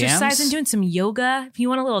you're exercising, doing some yoga. If you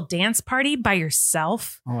want a little dance party by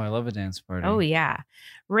yourself. Oh, I love a dance party. Oh, yeah.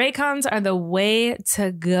 Raycons are the way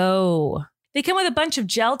to go. They come with a bunch of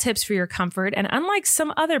gel tips for your comfort, and unlike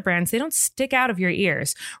some other brands, they don't stick out of your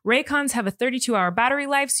ears. Raycons have a 32-hour battery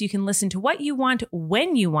life, so you can listen to what you want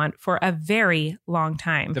when you want for a very long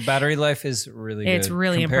time. The battery life is really good. It's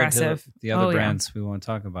really impressive. To the other brands we won't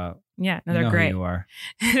talk about. Yeah, no, You they're know great. Who you are.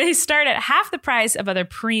 They start at half the price of other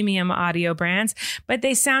premium audio brands, but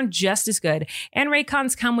they sound just as good. And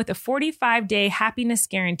Raycons come with a 45-day happiness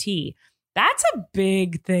guarantee. That's a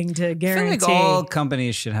big thing to guarantee. I feel like all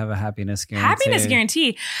companies should have a happiness guarantee. Happiness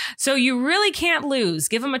guarantee. So you really can't lose.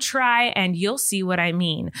 Give them a try and you'll see what I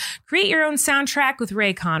mean. Create your own soundtrack with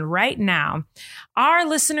Raycon right now. Our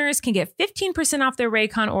listeners can get 15% off their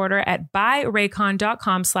Raycon order at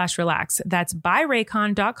buyraycon.com/relax. That's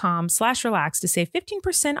buyraycon.com/relax to save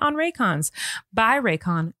 15% on Raycons.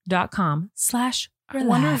 Buyraycon.com/relax. I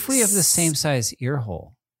wonder if we have the same size ear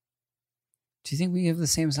hole. Do you think we have the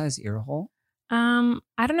same size ear hole? I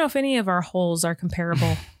don't know if any of our holes are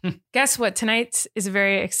comparable. Guess what? Tonight is a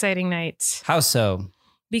very exciting night. How so?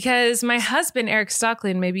 Because my husband, Erik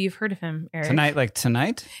Stocklin, maybe you've heard of him, Erik.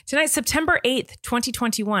 Tonight? Tonight, September 8th,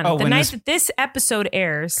 2021. Oh, the night that this episode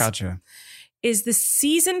airs. Gotcha. Is the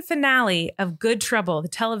season finale of Good Trouble, the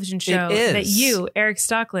television show that you, Erik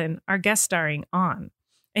Stocklin, are guest starring on.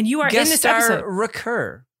 And you are in this episode.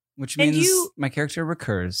 Recur. Which means my character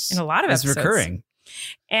recurs. In a lot of episodes. As recurring.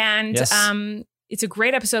 And it's a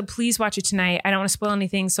great episode. Please watch it tonight. I don't want to spoil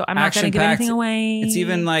anything, so I'm not going to give anything away. It's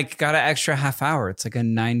even like got an extra half hour. It's like a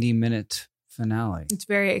 90-minute finale. It's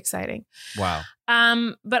very exciting. Wow.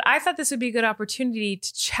 But I thought this would be a good opportunity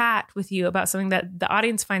to chat with you about something that the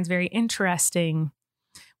audience finds very interesting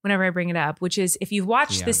whenever I bring it up, which is if you've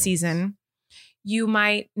watched this season, you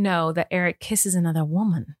might know that Erik kisses another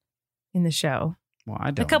woman in the show. Well,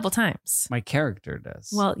 I don't. A couple times. My character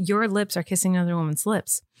does. Well, your lips are kissing another woman's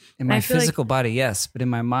lips. In my physical body, yes. But in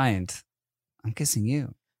my mind, I'm kissing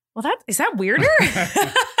you. Well, is that weirder?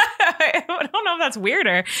 I don't know if that's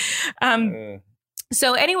weirder.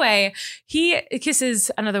 So anyway, he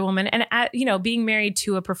kisses another woman, and being married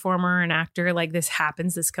to a performer, an actor, like this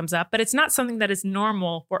happens, this comes up, but it's not something that is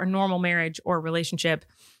normal for a normal marriage or relationship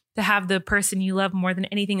to have the person you love more than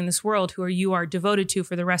anything in this world, who you are devoted to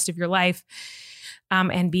for the rest of your life,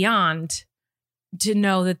 and beyond, to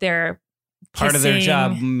know that they're part of their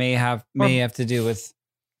job may have to do with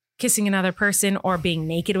kissing another person or being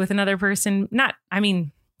naked with another person.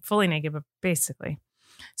 Fully naked, but basically.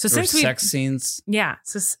 So since sex scenes. Yeah.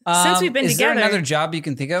 So since we've been together. Is there another job you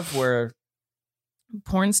can think of where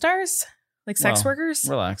porn stars? Like sex workers?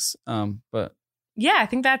 Relax. But yeah, I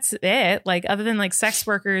think that's it. Like other than like sex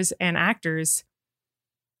workers and actors,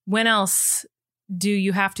 when else do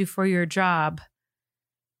you have to, for your job,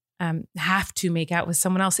 have to make out with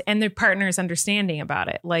someone else and their partner is understanding about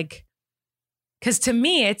it? Like, because to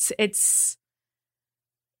me, it's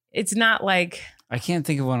not like. I can't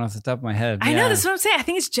think of one off the top of my head. I know, that's what I'm saying. I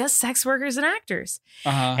think it's just sex workers and actors.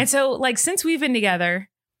 Uh-huh. And so like, since we've been together,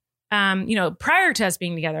 prior to us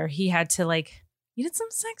being together, he had to like, you did some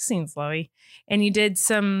sex scenes, Chloe, and you did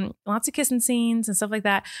lots of kissing scenes and stuff like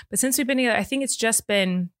that. But since we've been together, I think it's just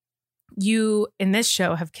been you in this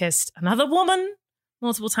show have kissed another woman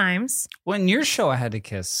multiple times. Well, in your show, I had to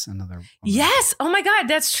kiss another woman. Yes. Oh my God,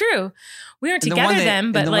 that's true. We weren't together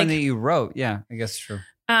then, but the like one that you wrote. Yeah, I guess true.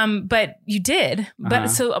 But you did. But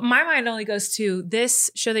so my mind only goes to this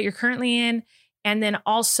show that you're currently in. And then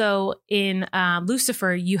also in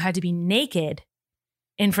Lucifer, you had to be naked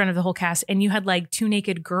in front of the whole cast. And you had like two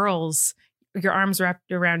naked girls, your arms wrapped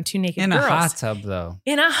around two naked girls. In a hot tub, though.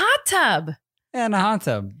 In a hot tub. In a hot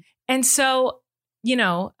tub. And so,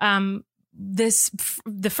 the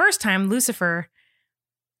first time, Lucifer,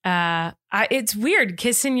 it's weird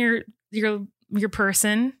kissing your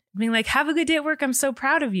person, being like, have a good day at work. I'm so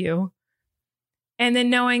proud of you. And then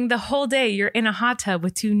knowing the whole day you're in a hot tub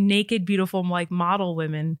with two naked, beautiful, like model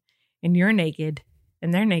women, and you're naked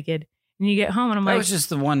and they're naked. And you get home and I'm like, that was just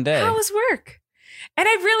the one day. How was work? And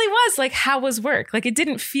I really was like, how was work? Like, it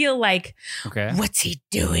didn't feel like, okay, what's he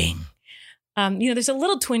doing? There's a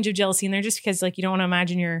little twinge of jealousy in there just because like, you don't want to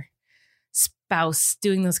imagine your spouse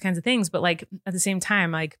doing those kinds of things. But like at the same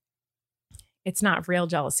time, like, it's not real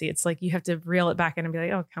jealousy. It's like you have to reel it back in and be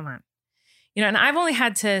like, oh, come on. And I've only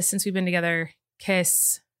had to, since we've been together,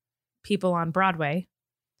 kiss people on Broadway.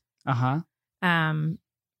 Uh-huh.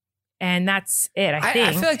 And that's it, I think.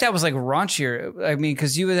 I feel like that was like raunchier. I mean,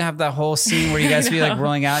 because you would have that whole scene where you guys would be like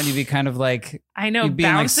rolling out and you'd be kind of like, I know, you'd be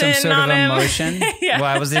in like some sort of emotion. Yeah.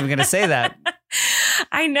 Well, I wasn't even going to say that.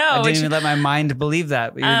 I know. I didn't even let my mind believe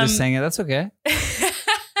that, but you were just saying it. That's okay.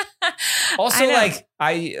 Also, like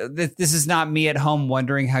this is not me at home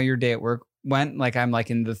wondering how your day at work went. Like I'm like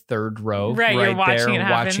in the third row, right you're watching there,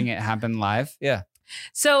 watching it happen live. Yeah.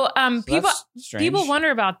 So people wonder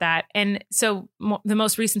about that, and so the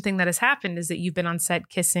most recent thing that has happened is that you've been on set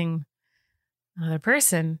kissing another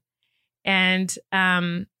person, and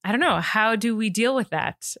I don't know, how do we deal with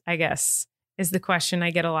that? I guess is the question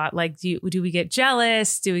I get a lot. Like, do we get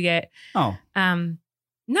jealous? Do we get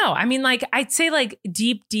No, I mean, like, I'd say like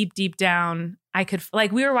deep down, I could,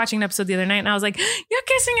 like, we were watching an episode the other night and I was like, you're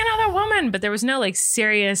kissing another woman, but there was no like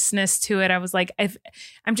seriousness to it. I was like,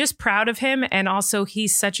 I'm just proud of him. And also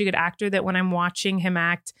he's such a good actor that when I'm watching him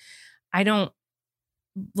act, I don't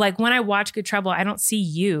like, when I watch Good Trouble, I don't see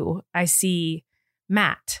you. I see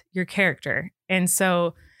Matt, your character. And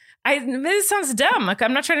so this sounds dumb. Like,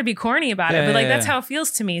 I'm not trying to be corny about it, but like, that's how it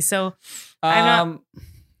feels to me. So I'm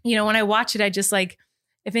not, when I watch it, I just like,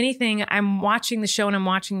 if anything, I'm watching the show and I'm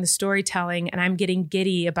watching the storytelling and I'm getting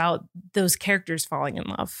giddy about those characters falling in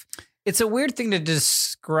love. It's a weird thing to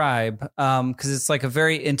describe because it's like a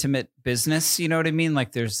very intimate business. You know what I mean?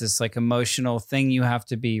 Like there's this like emotional thing you have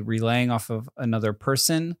to be relaying off of another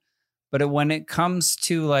person. But when it comes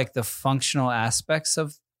to like the functional aspects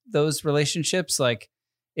of those relationships, like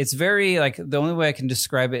it's very like the only way I can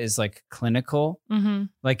describe it is like clinical. Mm-hmm.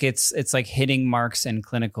 Like it's like hitting marks and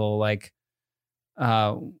clinical, like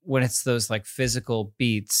when it's those like physical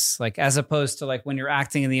beats, like as opposed to like when you're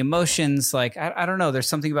acting in the emotions, like, I don't know. There's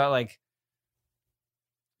something about like,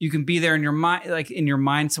 you can be there in your mind, like in your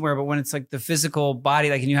mind somewhere, but when it's like the physical body,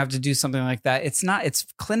 like, and you have to do something like that, it's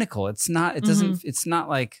clinical. It doesn't, it's not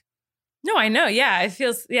like. No, I know. Yeah. It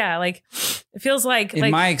feels like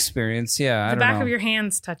in my experience. Yeah. The back of your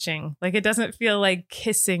hands touching. Like it doesn't feel like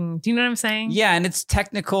kissing. Do you know what I'm saying? Yeah. And it's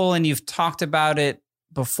technical and you've talked about it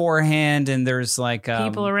beforehand and there's like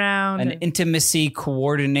people around, an intimacy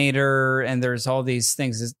coordinator, and there's all these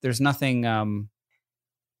things. There's nothing,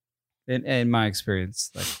 in my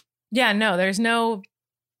experience, like, yeah, no, there's no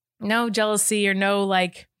jealousy or no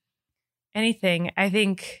like anything. I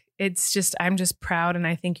think it's just, I'm just proud. And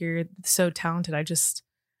I think you're so talented.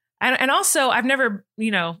 And also I've never,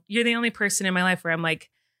 you're the only person in my life where I'm like,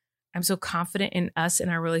 I'm so confident in us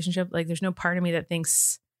and our relationship. Like there's no part of me that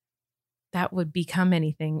thinks that would become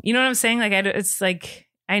anything. You know what I'm saying? Like, it's like,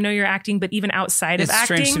 I know you're acting, but even outside of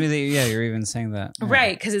acting. It's strange to me that, you're even saying that. Yeah.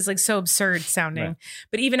 Right. Because it's like so absurd sounding. Right.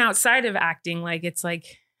 But even outside of acting, like, it's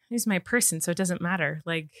like, he's my person. So it doesn't matter.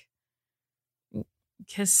 Like,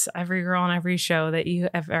 kiss every girl on every show that you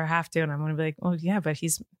ever have to. And I'm going to be like, oh, yeah, but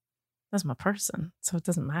that's my person. So it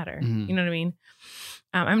doesn't matter. Mm-hmm. You know what I mean?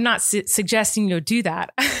 I'm not suggesting you do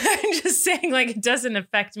that. I'm just saying, like, it doesn't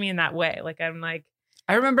affect me in that way. Like, I'm like.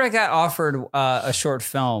 I remember I got offered a short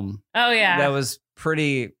film. Oh, yeah. That was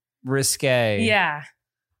pretty risque. Yeah.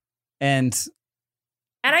 And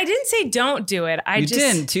I didn't say don't do it. You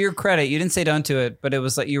didn't. To your credit, you didn't say don't do it, but it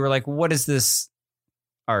was like, you were like, what is this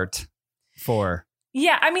art for?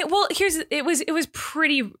 Yeah. I mean, well, it was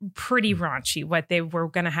pretty raunchy what they were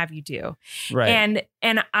going to have you do. Right.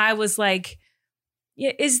 And I was like,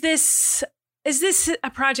 yeah, is this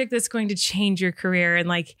a project that's going to change your career? And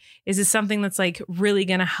like, is this something that's like really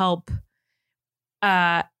going to help?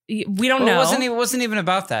 We don't know. It wasn't even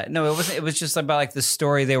about that. No, it wasn't. It was just about like the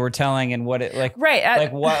story they were telling and what it like,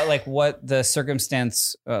 right. What the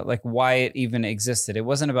circumstance, like why it even existed. It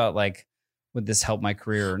wasn't about like, would this help my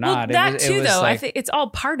career or not? Well, it was though. Like, I think it's all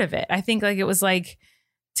part of it. I think like it was like,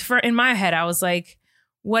 in my head, I was like,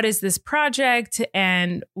 what is this project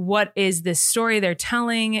and what is this story they're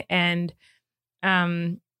telling and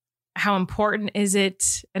how important is it?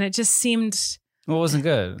 And it just seemed. Well, it wasn't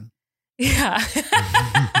good. Yeah.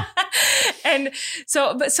 And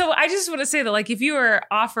so I just want to say that like, if you were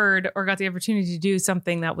offered or got the opportunity to do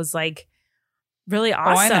something that was like really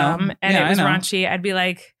awesome and it was raunchy, I'd be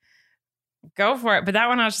like, go for it. But that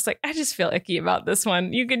one, I was just like, I just feel icky about this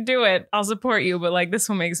one. You can do it. I'll support you. But like, this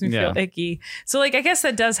one makes me feel icky. So like, I guess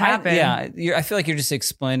that does happen. I feel like you're just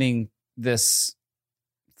explaining this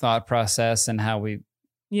thought process and how we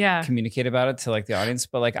communicate about it to like the audience.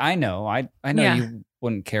 But like, I know you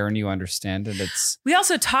wouldn't care and you understand it. We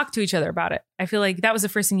also talked to each other about it. I feel like that was the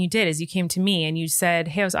first thing you did is you came to me and you said,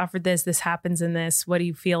 hey, I was offered this happens in this. What do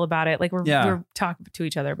you feel about it? Like we're talking to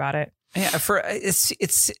each other about it. Yeah.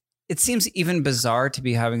 It seems even bizarre to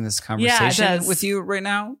be having this conversation with you right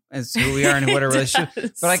now as who we are and what our relationship.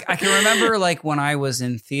 But like, I can remember like when I was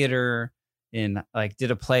in theater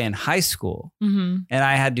did a play in high school and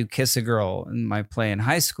I had to kiss a girl in my play in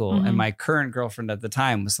high school. And my current girlfriend at the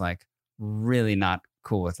time was like really not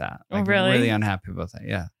cool with that. Like really unhappy about that.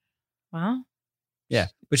 Yeah. Well, yeah.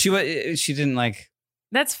 But she didn't like.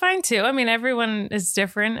 That's fine too. I mean, everyone is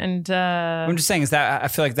different. And I'm just saying is that I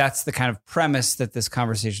feel like that's the kind of premise that this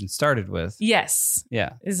conversation started with. Yes.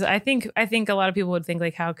 Yeah. I think a lot of people would think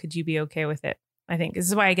like, how could you be okay with it? I think this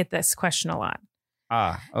is why I get this question a lot.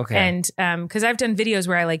 Ah, okay. And because I've done videos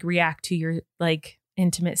where I like react to your like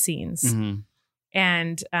intimate scenes.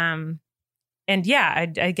 And yeah,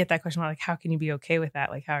 I get that question. Like, how can you be okay with that?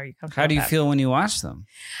 Like, how are you comfortable? How do you feel when you watch them?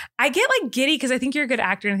 I get like giddy because I think you're a good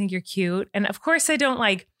actor and I think you're cute. And of course, I don't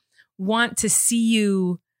like want to see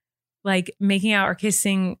you like making out or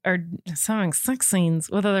kissing or some sex scenes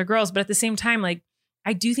with other girls. But at the same time, like,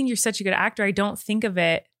 I do think you're such a good actor. I don't think of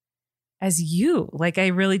it as you. Like, I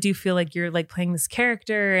really do feel like you're like playing this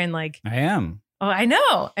character and like. I am. Oh, I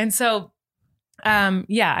know. And so,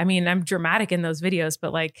 yeah, I mean, I'm dramatic in those videos,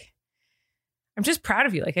 but like, I'm just proud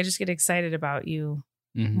of you. Like, I just get excited about you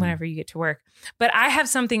whenever you get to work. But I have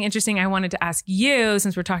something interesting I wanted to ask you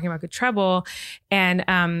since we're talking about Good Trouble.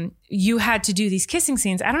 And you had to do these kissing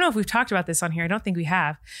scenes. I don't know if we've talked about this on here. I don't think we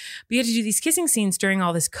have. But you had to do these kissing scenes during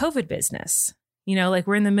all this COVID business. You know, like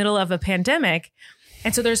we're in the middle of a pandemic.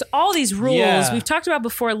 And so there's all these rules we've talked about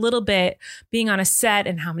before a little bit, being on a set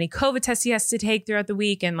and how many COVID tests he has to take throughout the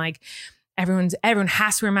week. And like, Everyone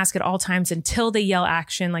has to wear a mask at all times until they yell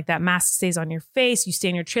action. Like that mask stays on your face. You stay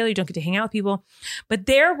in your trailer. You don't get to hang out with people. But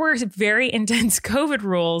there were very intense COVID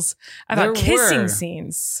rules about kissing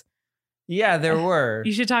scenes. Yeah, there were.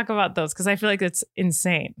 You should talk about those because I feel like it's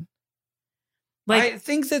insane. Like, I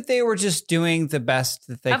think that they were just doing the best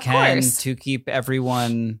that they can to keep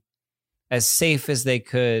everyone as safe as they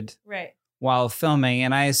could. Right. While filming.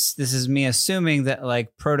 And this is me assuming that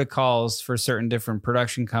like protocols for certain different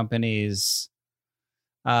production companies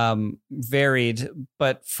varied,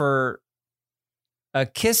 but for a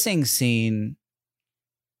kissing scene,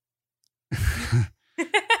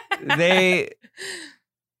 they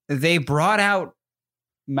brought out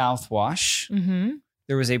mouthwash. Mm-hmm.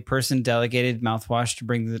 There was a person delegated mouthwash to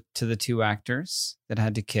bring to the two actors that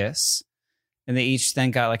had to kiss. And they each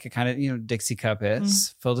then got like a kind of, Dixie cup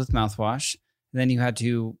filled with mouthwash. And then you had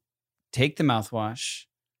to take the mouthwash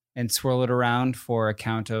and swirl it around for a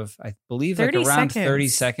count of, I believe, like around 30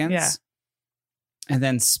 seconds. Yeah. And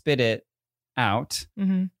then spit it out.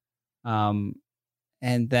 Mm-hmm.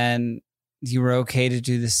 And then you were okay to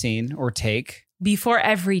do the scene or take. Before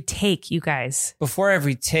every take, you guys. Before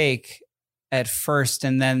every take at first.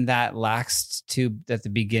 And then that laxed to at the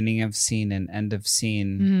beginning of scene and end of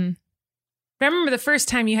scene. Mm-hmm. I remember the first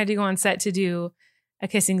time you had to go on set to do a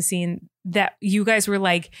kissing scene that you guys were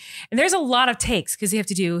like, and there's a lot of takes because you have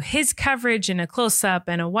to do his coverage and a close up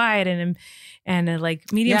and a wide and a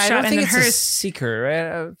like medium shot. I don't think and it's a secret,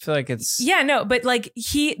 right? I feel like it's but like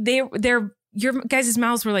your guys'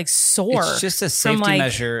 mouths were like sore. It's just a safety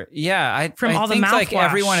measure. Yeah, I think mouthwash. Like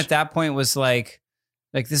everyone at that point was like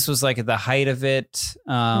this was like at the height of it,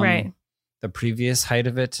 right? The previous height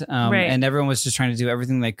of it. And everyone was just trying to do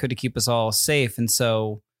everything they could to keep us all safe. And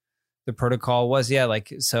so the protocol was,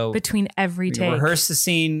 between every take, rehearse the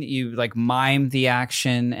scene, you like mime the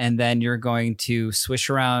action, and then you're going to swish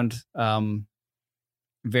around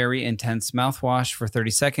very intense mouthwash for 30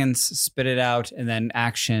 seconds, spit it out, and then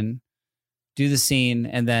action, do the scene,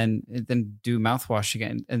 and then do mouthwash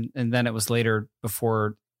again. And then it was later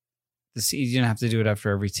before the scene. You didn't have to do it after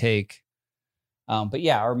every take. But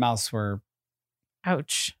yeah, our mouths were...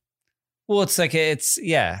 Ouch. Well, it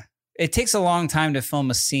takes a long time to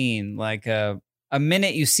film a scene. Like a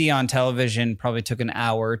minute you see on television probably took an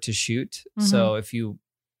hour to shoot. Mm-hmm. So if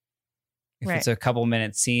it's a couple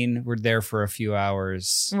minute scene, we're there for a few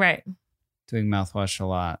hours. Right. Doing mouthwash a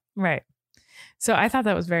lot. Right. So I thought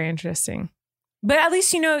that was very interesting. But at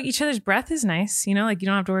least, each other's breath is nice. Like you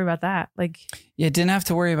don't have to worry about that. Like, yeah, didn't have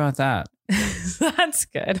to worry about that. That's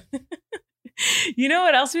good. You know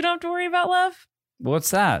what else we don't have to worry about, love?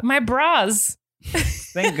 What's that? My bras.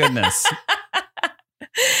 Thank goodness.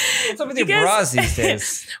 What's up with your bras these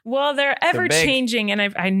days? Well, they're ever changing. And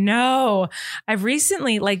I know I've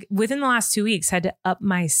recently, like within the last 2 weeks, had to up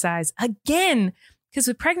my size again. Because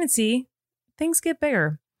with pregnancy, things get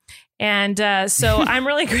bigger. And so I'm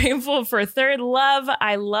really grateful for Third Love.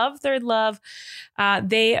 I love Third Love.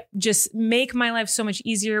 They just make my life so much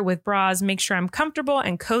easier with bras, make sure I'm comfortable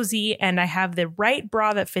and cozy, and I have the right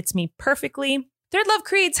bra that fits me perfectly. Third Love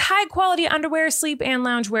creates high-quality underwear, sleep, and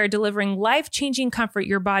loungewear, delivering life-changing comfort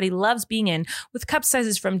your body loves being in, with cup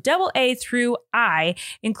sizes from AA through I,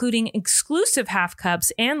 including exclusive half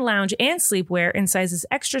cups and lounge and sleepwear in sizes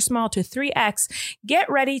extra small to 3X.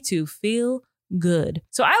 Get ready to feel good.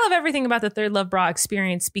 So I love everything about the Third Love bra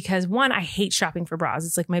experience because, one, I hate shopping for bras.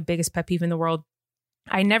 It's like my biggest pet peeve in the world.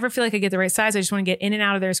 I never feel like I get the right size. I just want to get in and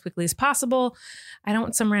out of there as quickly as possible. I don't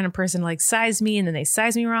want some random person to like size me and then they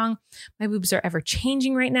size me wrong. My boobs are ever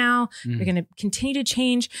changing right now. They're going to continue to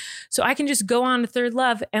change. So I can just go on to Third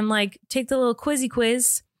Love and like take the little quizzy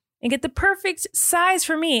quiz and get the perfect size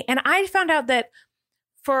for me. And I found out that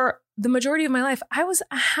for the majority of my life, I was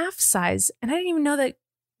a half size and I didn't even know that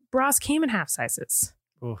bras came in half sizes.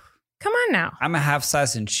 Oof. Come on now. I'm a half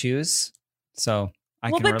size in shoes. So I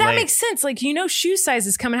can relate. That makes sense. Like, shoe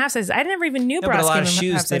sizes come in half sizes. I never even knew bras came in half sizes. But a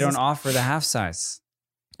lot of shoes, they don't offer the half size.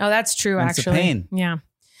 Oh, that's true, and actually. It's a pain. Yeah.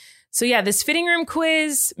 So yeah, this fitting room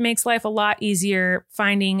quiz makes life a lot easier,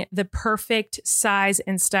 finding the perfect size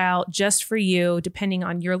and style just for you, depending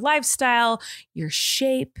on your lifestyle, your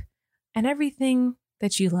shape, and everything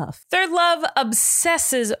that you love. Third Love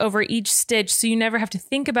obsesses over each stitch, so you never have to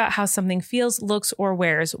think about how something feels, looks, or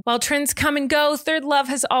wears. While trends come and go, Third Love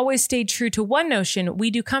has always stayed true to one notion: we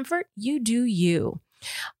do comfort, you do you.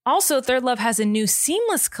 Also, Third Love has a new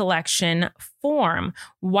seamless collection, Form,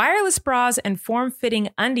 wireless bras and form-fitting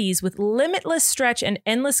undies with limitless stretch and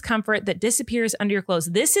endless comfort that disappears under your clothes.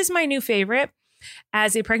 This is my new favorite.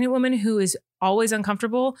 As a pregnant woman who is always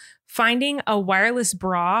uncomfortable, finding a wireless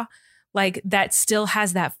bra like that still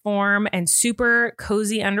has that form and super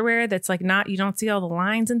cozy underwear that's like not, you don't see all the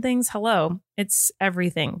lines and things. Hello. It's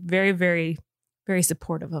everything. Very, very, very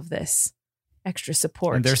supportive of this. Extra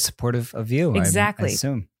support. And they're supportive of you. Exactly. I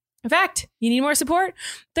assume. In fact, you need more support?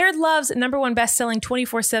 Third Love's #1 best-selling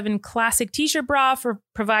 24/7 classic t-shirt bra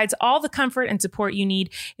provides all the comfort and support you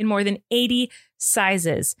need in more than 80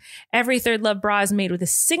 sizes. Every Third Love bra is made with a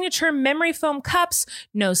signature memory foam cups,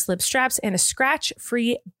 no slip straps, and a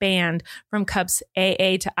scratch-free band from cups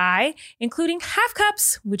AA to I, including half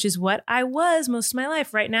cups, which is what I was most of my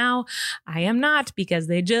life. Right now, I am not because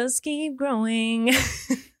they just keep growing.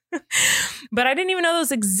 But I didn't even know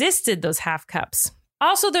those existed, those half cups.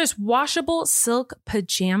 Also, there's washable silk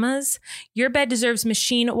pajamas. Your bed deserves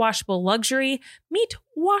machine washable luxury. Meet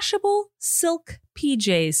washable silk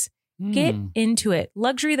PJs. Get into it.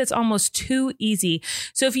 Luxury that's almost too easy.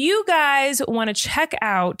 So if you guys want to check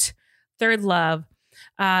out Third Love,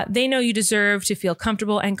 they know you deserve to feel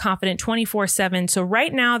comfortable and confident 24/7. So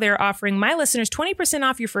right now they're offering my listeners 20%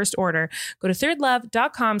 off your first order. Go to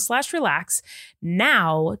thirdlove.com/relax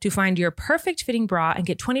now to find your perfect fitting bra and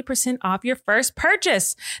get 20% off your first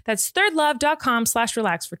purchase. That's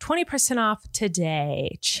thirdlove.com/relax for 20% off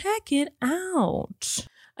today. Check it out.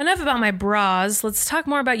 Enough about my bras. Let's talk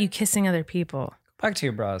more about you kissing other people. Back to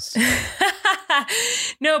your bras.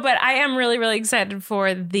 No, but I am really, really excited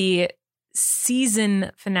for the season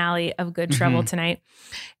finale of Good Trouble tonight.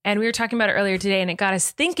 And we were talking about it earlier today and it got us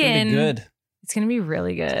thinking. It's gonna be good. It's going to be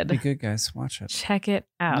really good. Be good, guys. Watch it. Check it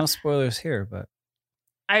out. No spoilers here, but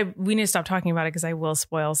we need to stop talking about it because I will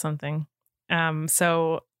spoil something.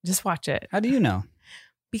 So just watch it. How do you know?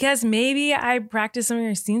 Because maybe I practiced some of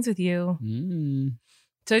your scenes with you.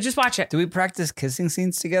 So just watch it. Do we practice kissing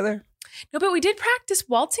scenes together? No, but we did practice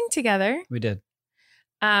waltzing together. We did.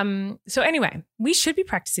 So anyway, we should be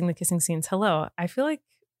practicing the kissing scenes. Hello. I feel like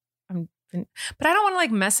but I don't want to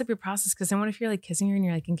like mess up your process because then what if you're like kissing her and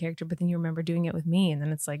you're like in character, but then you remember doing it with me and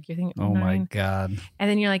then it's like you're thinking, oh my God. And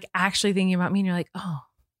then you're like actually thinking about me and you're like, oh,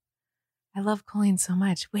 I love Colleen so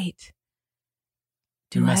much. Wait.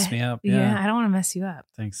 You mess me up. Yeah, I don't want to mess you up.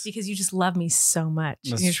 Thanks. Because you just love me so much.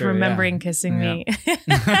 That's you're just true, remembering kissing me.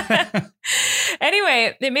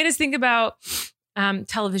 Anyway, it made us think about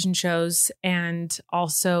television shows and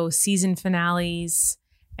also season finales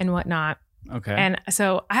and whatnot. Okay. And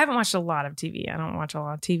so I haven't watched a lot of TV. I don't watch a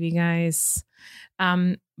lot of TV, guys.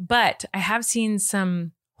 But I have seen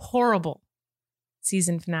some horrible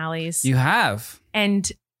season finales. You have.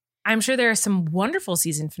 And I'm sure there are some wonderful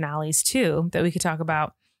season finales too that we could talk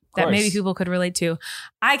about that maybe people could relate to.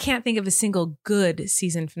 I can't think of a single good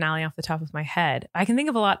season finale off the top of my head. I can think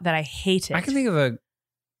of a lot that I hated. I can think of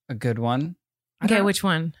a good one. Okay, which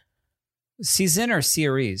one? Season or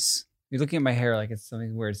series? You're looking at my hair like it's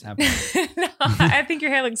something weird's happening. No, I think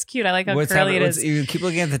your hair looks cute. I like how curly it is. You keep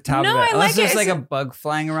looking at the top no, of it. I Unless like there's like a bug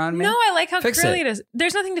flying around me. No, I like how Fix curly it is.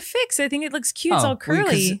 There's nothing to fix. I think it looks cute. It's all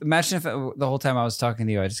curly. Imagine if the whole time I was talking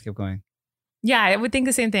to you, I just kept going. Yeah, I would think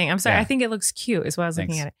the same thing. I'm sorry. Yeah. I think it looks cute is what I was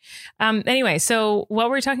looking at it. Anyway, so what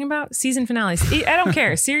were we talking about? Season finales. I don't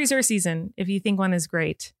care. Series or season, if you think one is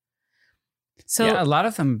great. So yeah, a lot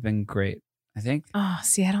of them have been great, I think. Oh,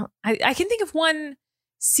 see, I can think of one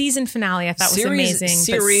season finale I thought was amazing.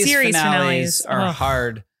 Series finales are ugh.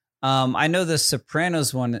 hard. I know the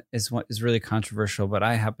Sopranos one is really controversial, but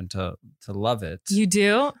I happen to love it. You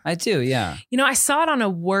do? I do, yeah. You know, I saw it on a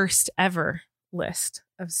worst ever list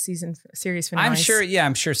of series finales.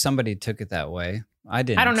 I'm sure somebody took it that way. I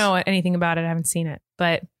didn't. I don't know anything about it. I haven't seen it,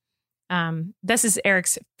 but this is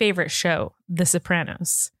Erik's favorite show, The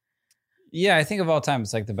Sopranos. Yeah, I think of all time,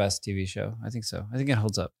 it's like the best TV show. I think so. I think it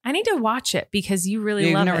holds up. I need to watch it because you really love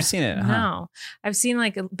it. You've never seen it? No. I've seen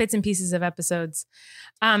like bits and pieces of episodes.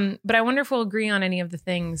 But I wonder if we'll agree on any of the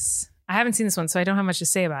things. I haven't seen this one, so I don't have much to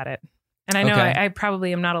say about it. And I know I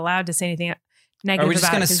probably am not allowed to say anything negative about it. Are we just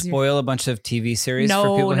going to spoil a bunch of TV series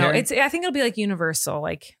for people here? I think it'll be like Universal.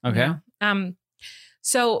 Like, okay. You know?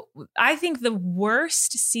 So I think the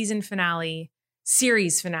worst series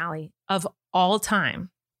finale of all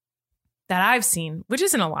time that I've seen, which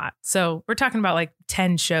isn't a lot. So we're talking about like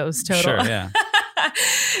 10 shows total. Sure, yeah.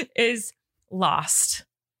 is Lost.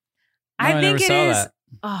 No, I think never saw is. that.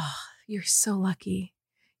 Oh, you're so lucky.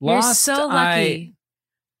 Lost, you're so lucky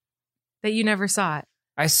that you never saw it.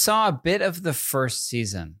 I saw a bit of the first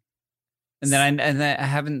season, and then I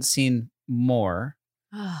haven't seen more.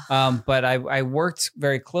 But I worked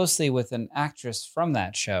very closely with an actress from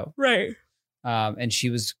that show, right? And she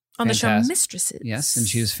was on fantastic. The show Mistresses. Yes, and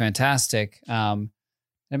she was fantastic. I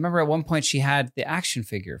remember at one point she had the action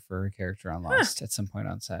figure for her character on Lost at some point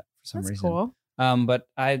on set for some reason. Cool. But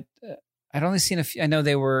I I'd only seen a few. I know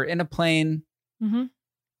they were in a plane. Mm-hmm.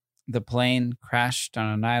 The plane crashed on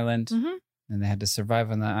an island, and they had to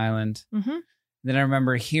survive on the island. Mm-hmm. Then I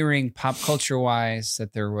remember hearing pop culture wise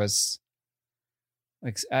that there was,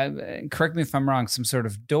 like, correct me if I'm wrong, some sort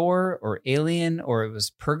of door or alien, or it was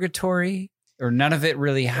purgatory, or none of it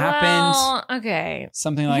really happened. Well, okay.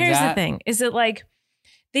 Something like Here's that. the thing. Is it like,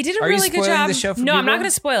 they did a Are you really good spoiling job. the show for no, I'm not people? going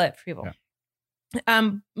to spoil it for people.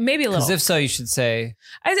 Yeah. Maybe a little. Because if so, you should say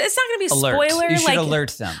It's not going to be a alert. spoiler. You should like,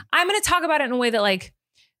 alert them. I'm going to talk about it in a way that like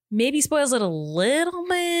maybe spoils it a little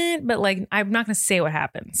bit, but like I'm not going to say what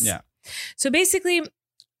happens. Yeah. So basically,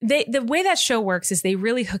 the way that show works is they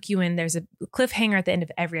really hook you in. There's a cliffhanger at the end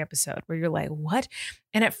of every episode where you're like, what?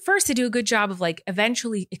 And at first they do a good job of like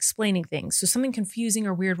eventually explaining things. So something confusing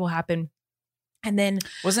or weird will happen. And then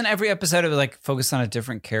wasn't every episode of like focused on a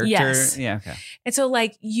different character? Yes. Yeah. Okay. And so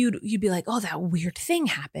like you'd be like, oh, that weird thing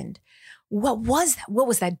happened. What was that? What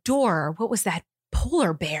was that door? What was that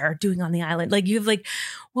polar bear doing on the island? Like you have like,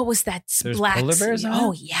 what was that There's black? polar bears on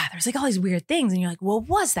Oh it? yeah, there's like all these weird things, and you're like, what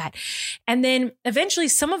was that? And then eventually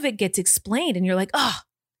some of it gets explained, and you're like, oh,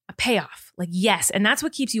 a payoff. Like yes, and that's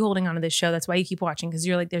what keeps you holding on to this show. That's why you keep watching, because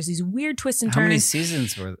you're like, there's these weird twists and turns. How many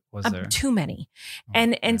seasons was there? Too many.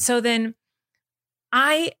 Oh, And so then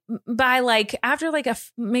by like after like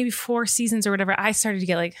maybe 4 seasons or whatever, I started to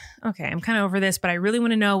get like, okay, I'm kind of over this, but I really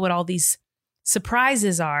want to know what all these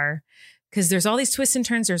surprises are, because there's all these twists and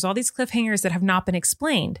turns, there's all these cliffhangers that have not been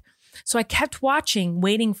explained. So I kept watching,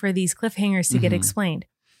 waiting for these cliffhangers to get explained.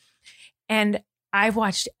 And I've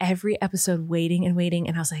watched every episode waiting, and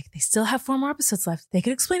I was like, they still have 4 more episodes left. They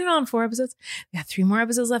could explain it all in 4 episodes. They got 3 more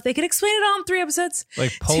episodes left. They could explain it all in 3 episodes.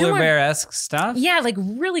 Like polar bear-esque stuff? Yeah, like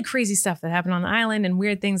really crazy stuff that happened on the island and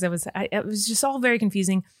weird things. It was just all very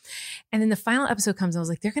confusing. And then the final episode comes, and I was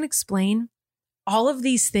like, they're going to explain all of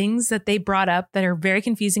these things that they brought up that are very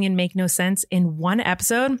confusing and make no sense in one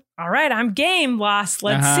episode. All right, I'm game, Lost.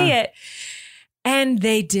 Let's see it. And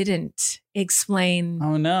they didn't explain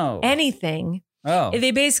anything. Oh. They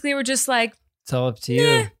basically were just like, it's all up to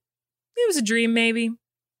you. it was a dream, maybe.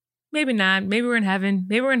 Maybe not. Maybe we're in heaven.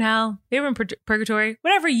 Maybe we're in hell. Maybe we're in purgatory.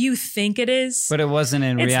 Whatever you think it is. But it wasn't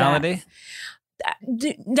in reality?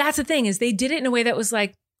 That's the thing, is they did it in a way that was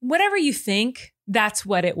like, whatever you think, that's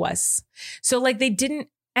what it was. So like they didn't,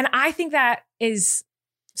 and I think that is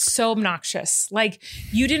so obnoxious. Like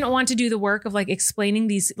you didn't want to do the work of like explaining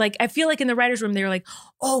these. Like I feel like in the writer's room, they were like,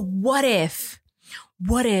 oh, what if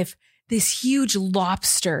this huge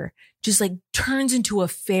lobster just like turns into a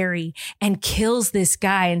fairy and kills this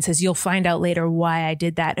guy and says, you'll find out later why I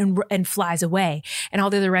did that, and flies away. And all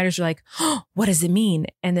the other writers are like, oh, what does it mean?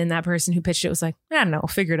 And then that person who pitched it was like, I don't know,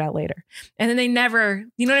 figure it out later. And then they never,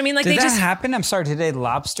 you know what I mean? Like did they that just happen? I'm sorry, did a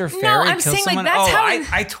lobster fairy I'm kill saying, someone? like, that's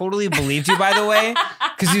how I totally believed you, by the way,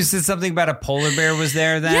 because you said something about a polar bear was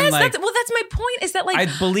there then. Yes, like, that's my point, is that like,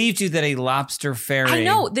 I believed you that a lobster fairy. I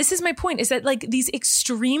know, this is my point, is that like these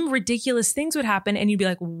extreme ridiculous things would happen and you'd be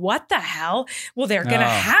like, what the hell? Well, they're going to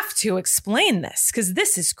have to explain this because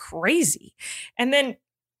this is crazy. And then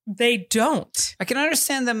they don't. I can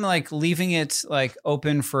understand them like leaving it like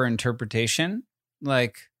open for interpretation.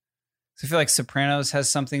 Like, I feel like Sopranos has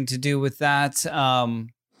something to do with that. The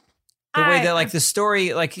way that like the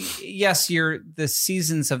story, like, yes, the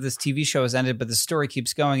seasons of this TV show has ended, but the story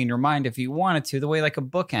keeps going in your mind if you wanted to, the way like a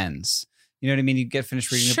book ends. You know what I mean? You get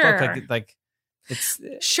finished reading a book, like it's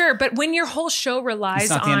sure, but when your whole show relies it's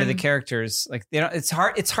not the end of the characters, like it's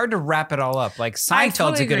hard to wrap it all up. Like Seinfeld's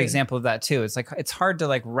totally a good agree. example of that too. It's like it's hard to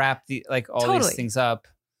like wrap all these things up.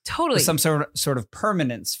 Totally. With some sort of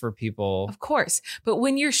permanence for people. Of course. But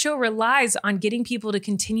when your show relies on getting people to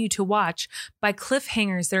continue to watch by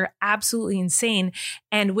cliffhangers that are absolutely insane,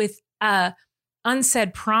 and with a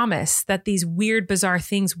unsaid promise that these weird, bizarre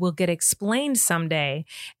things will get explained someday,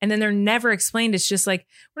 and then they're never explained. It's just like,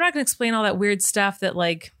 we're not going to explain all that weird stuff that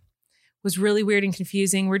like was really weird and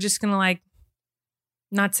confusing. We're just going to like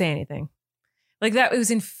not say anything. Like that, it was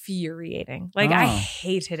infuriating. Like I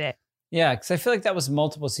hated it. Yeah, because I feel like that was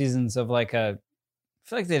multiple seasons of like I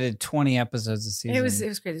feel like they did 20 episodes a season. It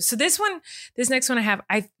was crazy. So this next one I have,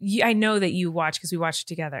 I know that you watch because we watched it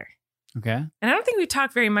together. Okay. And I don't think we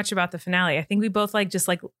talked very much about the finale. I think we both just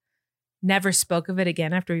never spoke of it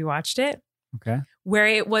again after we watched it. Okay. Where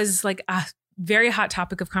it was like a very hot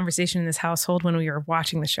topic of conversation in this household when we were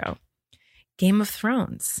watching the show. Game of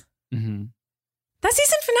Thrones. Mm-hmm. That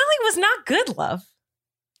season finale was not good, love.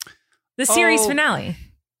 The series finale.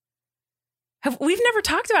 We've never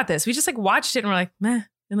talked about this. We just watched it and we're like, meh,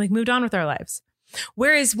 and moved on with our lives.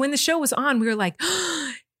 Whereas when the show was on, we were like,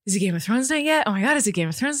 oh, is it Game of Thrones night yet? Oh my God, is it Game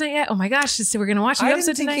of Thrones night yet? Oh my gosh, we're going to watch the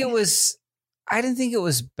episode tonight. I didn't think it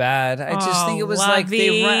was bad. I just think it was like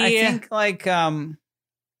they run. I think like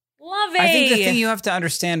Lovey. I think the thing you have to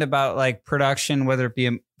understand about like production, whether it be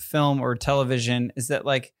a film or television, is that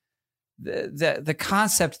like the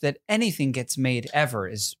concept that anything gets made ever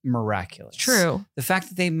is miraculous. True. The fact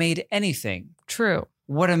that they made anything. True.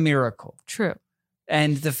 What a miracle. True.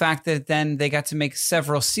 And the fact that then they got to make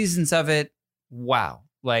several seasons of it. Wow.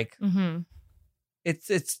 Like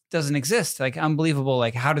it doesn't exist. Like unbelievable.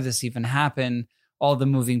 Like how did this even happen? All the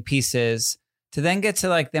moving pieces to then get to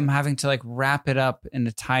like them having to like wrap it up in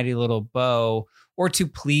a tidy little bow or to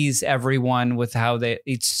please everyone with how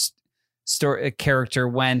each story character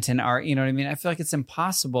went and art. You know what I mean? I feel like it's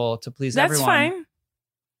impossible to please everyone. That's fine.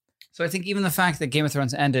 So I think even the fact that Game of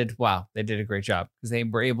Thrones ended, wow, they did a great job because they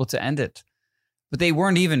were able to end it. But they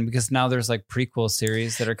weren't even because now there's like prequel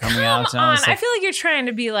series that are coming out. Come on. I feel like you're trying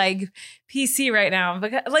to be like PC right now.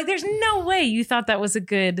 Because, like there's no way you thought that was a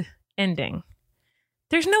good ending.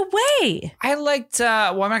 There's no way. I liked, I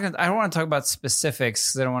don't want to talk about specifics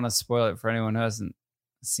because I don't want to spoil it for anyone who hasn't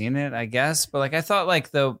seen it, I guess. But like I thought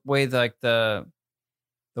like the way like the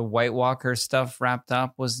White Walker stuff wrapped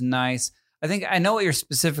up was nice. I think I know what you're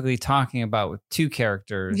specifically talking about with two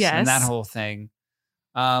characters and that whole thing.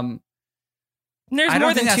 There's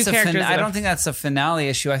more than two characters. I don't think that's a finale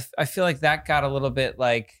issue. I feel like that got a little bit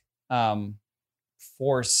like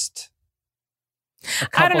forced a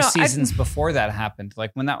couple seasons before that happened.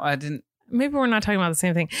 Like when I didn't. Maybe we're not talking about the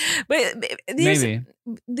same thing, but maybe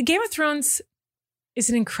the Game of Thrones is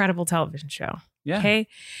an incredible television show. Yeah. Okay.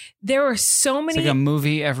 There were so many. It's like a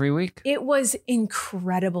movie every week. It was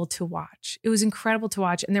incredible to watch.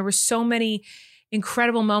 And there were so many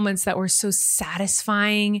incredible moments that were so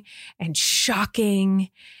satisfying and shocking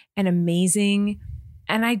and amazing.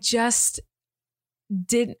 And I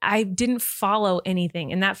didn't follow anything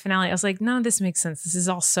in that finale. I was like, none of this makes sense. This is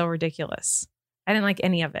all so ridiculous. I didn't like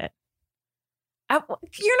any of it. You're not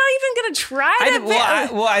even going to try to. I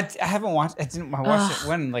haven't watched. I watched it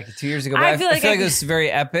when like 2 years ago. But I feel like it was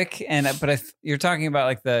very epic. You're talking about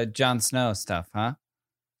like the Jon Snow stuff, huh?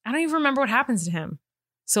 I don't even remember what happens to him.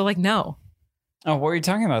 So like, no. Oh, what were you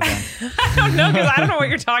talking about then? I don't know because I don't know what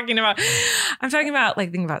you're talking about. I'm talking about like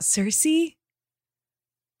thinking about Cersei.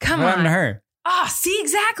 What happened to her? Oh, see,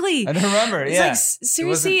 exactly. I don't remember. It's like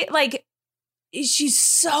Cersei, like she's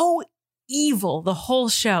so evil the whole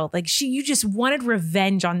show. Like you just wanted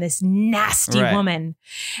revenge on this nasty woman,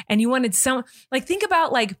 and you wanted like think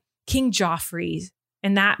about like King Joffrey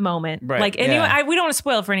in that moment. Right. Like anyway, we don't want to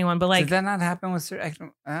spoil it for anyone, but like did that not happen with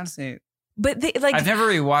Cersei? Honestly. But I've never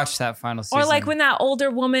rewatched that final season. Or like when that older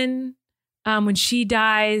woman, when she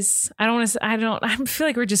dies, I feel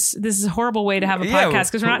like this is a horrible way to have a podcast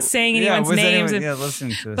because we're not saying anyone's names.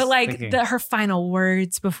 Listening to this. But like her final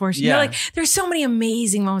words before she, like there's so many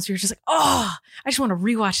amazing moments where you're just like, oh, I just want to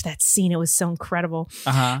rewatch that scene. It was so incredible.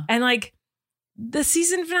 And like the series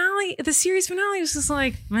finale was just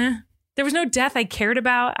like, meh. There was no death I cared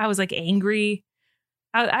about. I was like angry.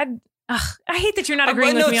 I hate that you're not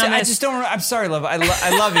agreeing with me on this. I just don't. I'm sorry, love. I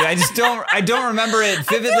love you. I don't remember it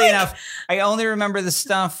vividly enough. I only remember the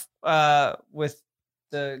stuff with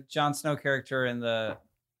the Jon Snow character and the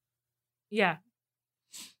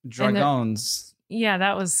dragons.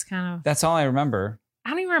 That was kind of. That's all I remember. I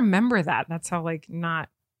don't even remember that. That's how like not.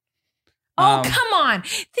 Oh, come on.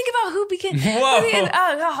 Think about who became.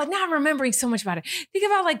 Whoa. Now I'm remembering so much about it. Think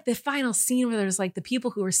about like the final scene where there's like the people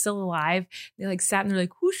who are still alive. They like sat and they're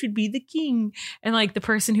like, who should be the king? And like the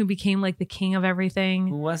person who became like the king of everything.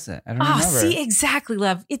 Who was it? I don't remember. See, exactly,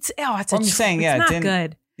 love. I'm saying, it's not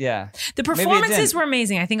good. Yeah. The performances were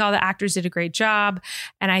amazing. I think all the actors did a great job.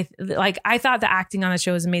 And I thought the acting on the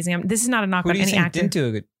show was amazing. This is not a knock on any actor. Didn't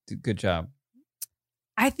do a good job?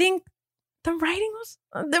 I think the writing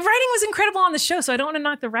was incredible on the show. So I don't want to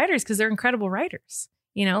knock the writers because they're incredible writers.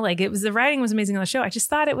 You know, like the writing was amazing on the show. I just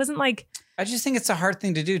thought it wasn't like. I just think it's a hard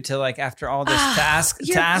thing to do to like after all this to ask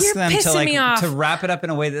them to like to wrap it up in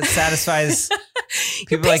a way that satisfies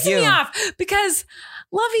people like you. You're pissing me off because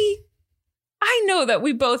Lovey, I know that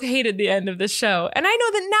we both hated the end of the show, and I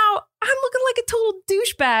know that now I'm looking like a total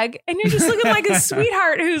douchebag, and you're just looking like a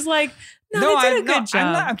sweetheart who's like. No, they did a good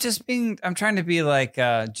job. I'm trying to be like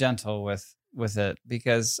gentle with it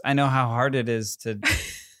because I know how hard it is to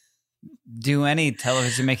do any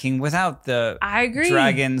television making without the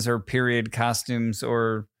dragons or period costumes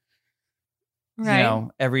or you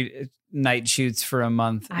know every night shoots for a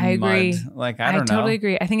month. I agree. Mud. Like I don't know. I totally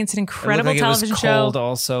agree. I think it's an incredible television show. It was cold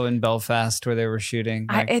also in Belfast where they were shooting.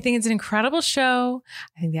 I think it's an incredible show.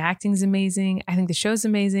 I think the acting's amazing. I think the show's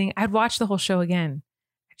amazing. I'd watch the whole show again.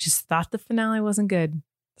 Just thought the finale wasn't good.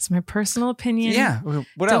 It's my personal opinion. Yeah.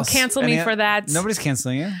 What else? Don't cancel me for that. Nobody's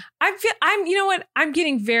canceling you. You know what? I'm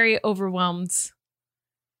getting very overwhelmed.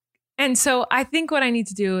 And so I think what I need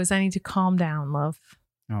to do is I need to calm down, love.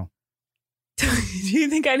 Oh. Do you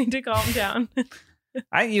think I need to calm down?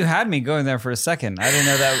 You had me going there for a second. I didn't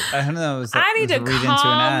know that. I don't know. I need to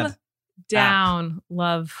calm down,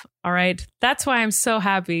 love. All right. That's why I'm so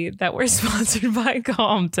happy that we're sponsored by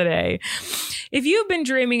Calm today. If you've been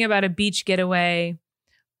dreaming about a beach getaway,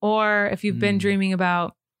 or if you've been dreaming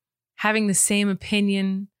about having the same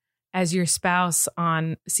opinion as your spouse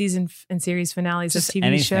on season and series finales of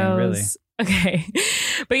TV shows. Really. Okay.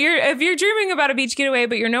 But if you're dreaming about a beach getaway,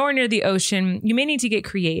 but you're nowhere near the ocean, you may need to get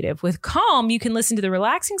creative. With Calm, you can listen to the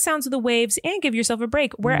relaxing sounds of the waves and give yourself a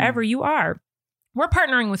break wherever you are. We're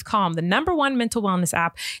partnering with Calm, the #1 mental wellness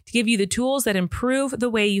app, to give you the tools that improve the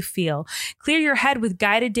way you feel. Clear your head with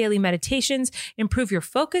guided daily meditations, improve your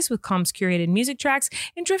focus with Calm's curated music tracks,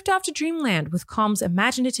 and drift off to dreamland with Calm's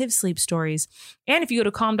imaginative sleep stories. And if you go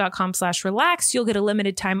to calm.com/relax, you'll get a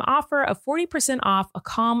limited time offer of 40% off a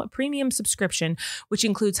Calm premium subscription, which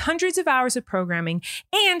includes hundreds of hours of programming,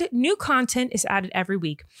 and new content is added every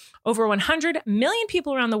week. Over 100 million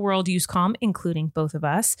people around the world use Calm, including both of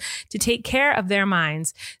us, to take care of their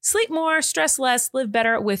minds. Sleep more, stress less, live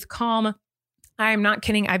better with Calm. I am not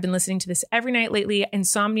kidding. I've been listening to this every night lately.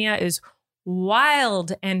 Insomnia is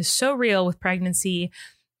wild and so real with pregnancy.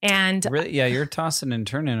 And really, yeah, you're tossing and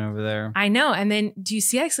turning over there. I know. And then do you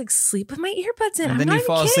see I sleep with my earbuds in? And then you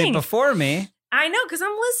fall asleep before me. I know, because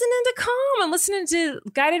I'm listening to Calm. I'm listening to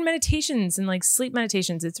guided meditations and like sleep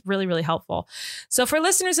meditations. It's really, really helpful. So for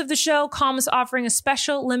listeners of the show, Calm is offering a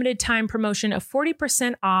special limited time promotion of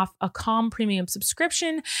 40% off a Calm premium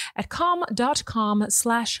subscription at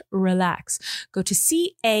calm.com/relax. Go to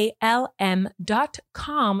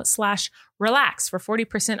calm.com/relax for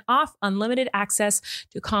 40% off unlimited access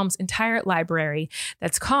to Calm's entire library.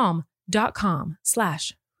 That's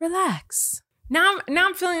calm.com/relax. Now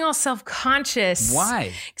I'm feeling all self-conscious.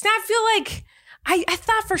 Why? Because now I feel like I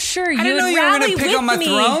thought for sure you would rally with me. I didn't know you were going to pick on my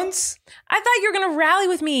thrones. I thought you were going to rally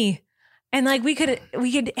with me, and like we could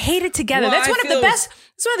hate it together. Well, That's one of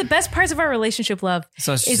the best parts of our relationship, love.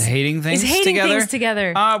 So it's just hating things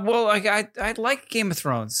together. Well, like I like Game of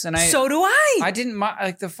Thrones, and so do I. I didn't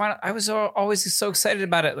like the final. I was always so excited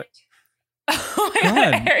about it. Oh my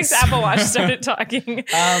God! Eric's Apple Watch started talking.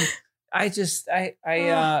 And I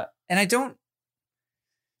don't.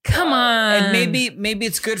 Come on. And maybe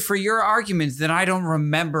it's good for your arguments that I don't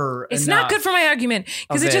remember. It's not good for my argument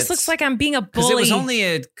because it just looks like I'm being a bully. Because it was only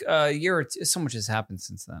a year or two. So much has happened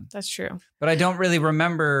since then. That's true. But I don't really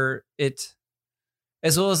remember it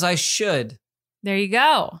as well as I should. There you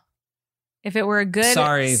go. If it were a good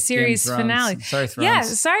series finale. Sorry, Thrones. Yeah,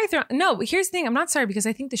 sorry, Thrones. No, but here's the thing. I'm not sorry because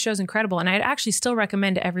I think the show's incredible, and I'd actually still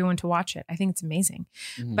recommend to everyone to watch it. I think it's amazing.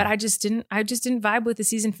 Mm-hmm. But I just didn't vibe with the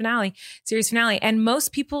series finale, and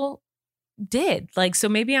most people did. Like, so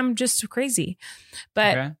maybe I'm just crazy.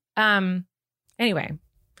 But anyway,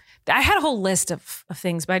 I had a whole list of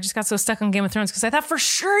things, but I just got so stuck on Game of Thrones because I thought for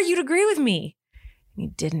sure you'd agree with me. And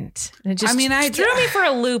you didn't. And it just threw me for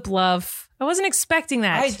a loop, love. I wasn't expecting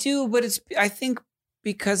that. I do, but I think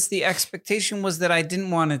because the expectation was that I didn't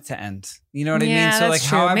want it to end. You know what I mean? So that's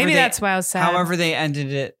true. Maybe that's why I was sad. However they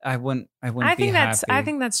ended it, I wouldn't be happy. I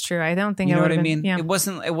think that's true. I don't think you know what I mean. Yeah. It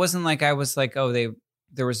wasn't like I was like, oh,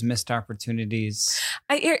 there was missed opportunities.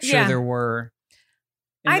 There were.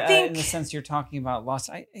 I think in the sense you're talking about lost.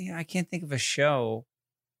 I can't think of a show.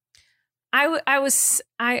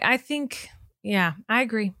 I think. Yeah, I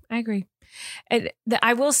agree. I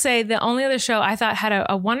will say the only other show I thought had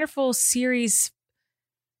a wonderful series,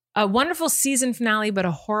 a wonderful season finale, but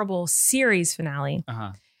a horrible series finale.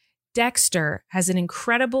 Dexter has an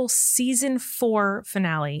incredible season 4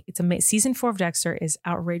 finale. It's season 4 of Dexter is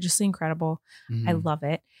outrageously incredible. Mm-hmm. I love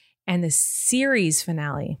it. And the series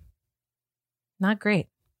finale, not great.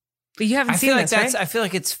 But you haven't seen this, right? I feel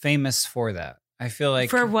like it's famous for that. I feel like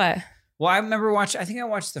for what? Well, I remember I think I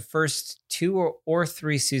watched the first 2 or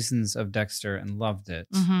 3 seasons of Dexter and loved it.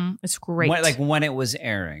 Mm-hmm. It's great. When it was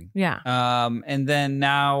airing. Yeah. And then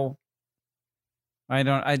now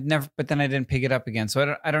but then I didn't pick it up again.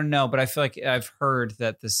 So I don't know, but I feel like I've heard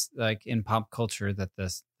that this, like in pop culture, that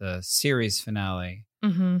the series finale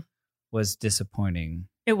was disappointing.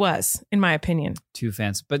 It was, in my opinion. To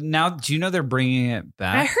fans. But now, do you know they're bringing it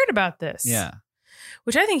back? I heard about this. Yeah.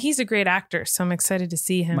 which I think he's a great actor. So I'm excited to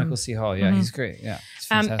see him. Michael C. Hall. Yeah, he's great. Yeah.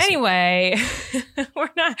 Anyway,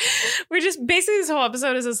 we're just basically this whole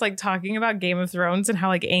episode is just like talking about Game of Thrones and how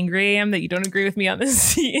like angry I am that you don't agree with me on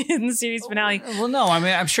this in the series finale. Well, no, I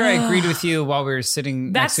mean, I'm sure I agreed with you while we were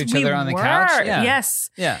sitting next to each other on the couch. Yeah. Yes.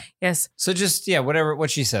 Yeah. Yes. So just,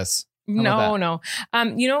 what she says. No.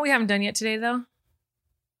 You know what we haven't done yet today though?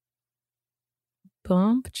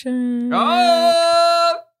 Bump check.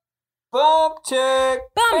 Oh! Bump check.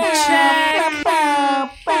 Bump check.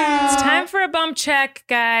 It's time for a bump check,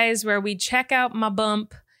 guys, where we check out my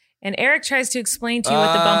bump. And Erik tries to explain to you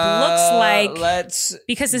what the bump looks like.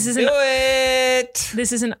 Because this is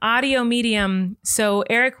This is an audio medium. So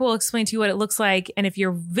Erik will explain to you what it looks like. And if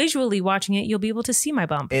you're visually watching it, you'll be able to see my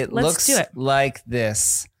bump. Let's do it. Like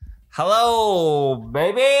this. Hello,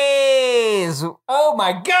 babies. Oh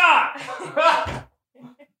my God.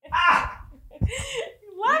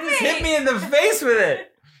 Love it. Hit me in the face with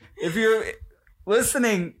it. If you're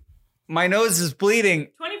listening, my nose is bleeding.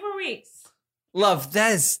 24 weeks. Love,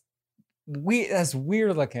 that's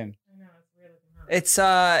weird looking. I know, it's weird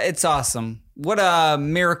looking. It's awesome. What a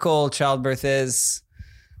miracle childbirth is.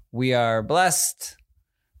 We are blessed.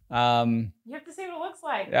 You have to say what it looks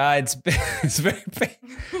like. It's very big.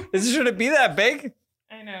 Should it be that big?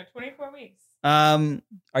 I know, 24 weeks.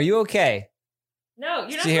 Are you okay? No,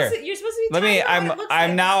 you're not supposed to. You're supposed to be.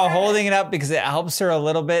 I'm now holding it up because it helps her a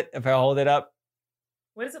little bit if I hold it up.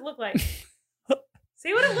 What does it look like?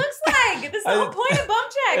 See what it looks like. This is the whole point of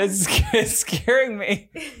bump checks. It's scaring me.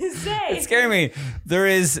 It's scaring me.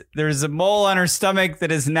 There's a mole on her stomach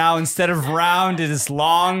that is now, instead of round, it is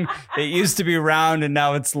long. It used to be round and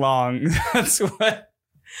now it's long. That's what.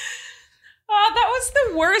 Oh, that was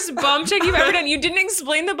the worst bump check you've ever done. You didn't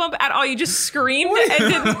explain the bump at all. You just screamed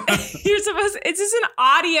it's just an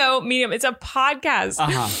audio medium. It's a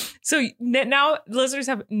podcast. So now listeners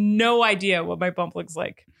have no idea what my bump looks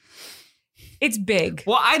like. It's big.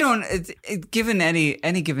 Well, I don't, given any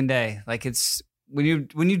given day, like it's, when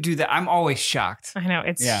you do that, I'm always shocked. I know.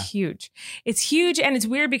 It's huge. It's huge. And it's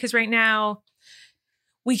weird because right now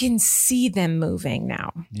we can see them moving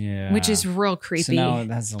now. Yeah. Which is real creepy. So now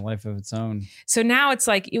it has a life of its own. So now it's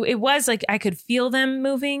like, it was like I could feel them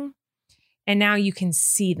moving. And now you can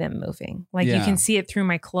see them moving. Like you can see it through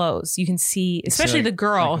my clothes. You can see, especially the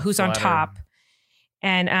girl who's on top.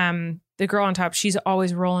 And the girl on top, she's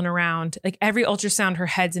always rolling around. Like every ultrasound, her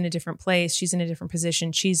head's in a different place. She's in a different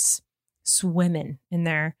position. She's swimming in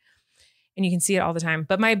there. And you can see it all the time.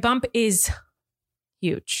 But my bump is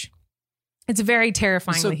huge. It's very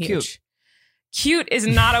terrifyingly huge. Cute is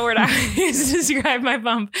not a word I use to describe my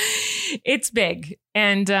bump. It's big.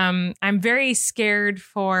 And I'm very scared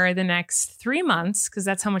for the next 3 months because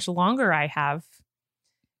that's how much longer I have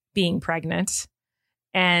being pregnant.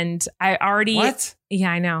 And I already... What?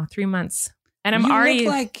 Yeah, I know. 3 months. And you look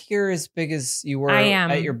like you're as big as you were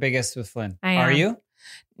at your biggest with Flynn. Are you?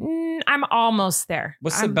 I'm almost there.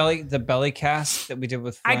 What's the belly cast that we did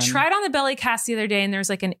with Flynn? I tried on the belly cast the other day and there's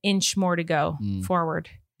like an inch more to go forward.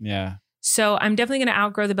 Yeah. So I'm definitely going to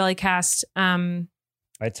outgrow the belly cast. By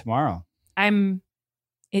tomorrow.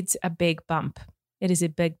 It's a big bump. It is a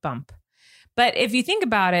big bump. But if you think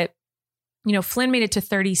about it, Flynn made it to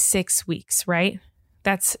 36 weeks, right?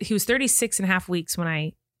 He was 36 and a half weeks when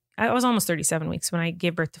I was almost 37 weeks when I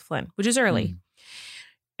gave birth to Flynn, which is early.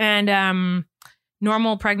 And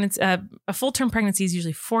normal pregnancy, a full-term pregnancy is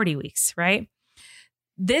usually 40 weeks, right?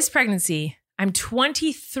 This pregnancy, I'm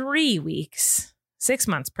 23 weeks, 6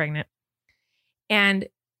 months pregnant. And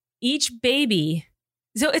each baby,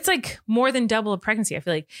 so it's like more than double a pregnancy. I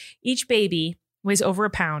feel like each baby weighs over a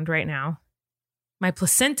pound right now. My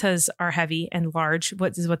placentas are heavy and large,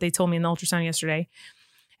 what they told me in the ultrasound yesterday.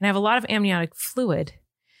 And I have a lot of amniotic fluid.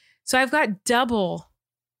 So I've got double.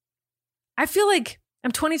 I feel like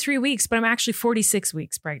I'm 23 weeks, but I'm actually 46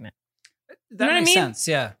 weeks pregnant. That makes sense,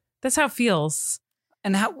 yeah. That's how it feels.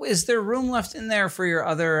 And how is there room left in there for your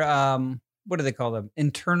other, what do they call them?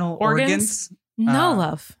 Internal organs? No,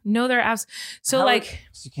 love. No, they're absent. So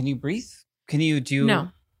can you breathe? No.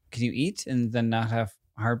 Can you eat and then not have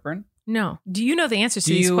heartburn? No. Do you know the answers to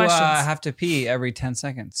these questions? Do you have to pee every 10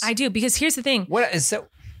 seconds? I do, because here's the thing. What is that?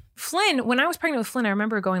 Flynn, when I was pregnant with Flynn, I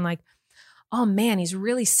remember going like, oh man, he's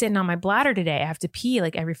really sitting on my bladder today. I have to pee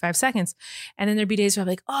like every 5 seconds. And then there'd be days where I'm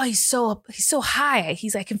like, oh, he's so high.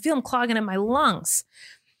 I can feel him clogging up my lungs.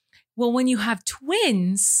 Well, when you have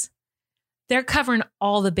twins, they're covering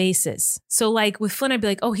all the bases. So like with Flynn, I'd be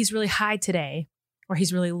like, oh, he's really high today. Or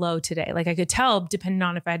he's really low today. Like I could tell depending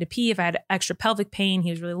on if I had to pee, if I had extra pelvic pain, he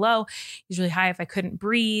was really low. He's really high if I couldn't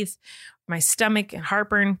breathe, my stomach and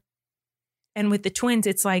heartburn. And with the twins,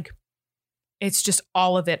 it's like it's just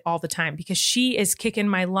all of it all the time because she is kicking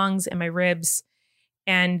my lungs and my ribs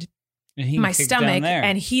and my stomach,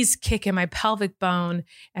 and he's kicking my pelvic bone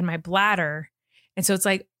and my bladder. And so it's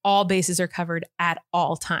like all bases are covered at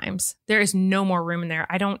all times. There is no more room in there.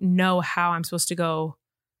 I don't know how I'm supposed to go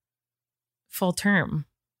full term.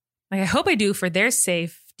 Like, I hope I do for their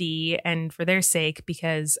safety and for their sake,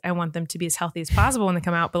 because I want them to be as healthy as possible when they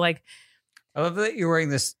come out. But like, I love that you're wearing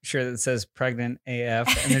this shirt that says pregnant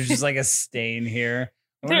AF and there's just like a stain here.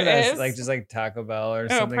 I wonder if that's like just like Taco Bell or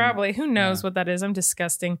something. Oh, probably. Who knows what that is? I'm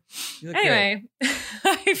disgusting. Anyway,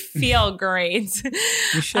 I feel great.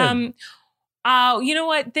 You should. You know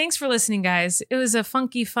what? Thanks for listening, guys. It was a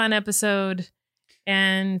funky, fun episode.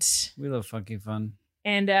 And we love funky fun.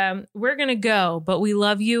 And we're going to go, but we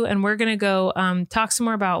love you. And we're going to go talk some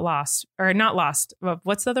more about Lost. Or not Lost.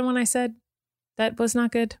 What's the other one I said that was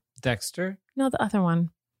not good? Dexter? No, the other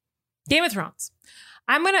one. Game of Thrones.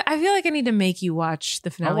 I feel like I need to make you watch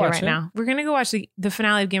the finale right now. We're going to go watch the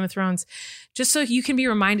finale of Game of Thrones just so you can be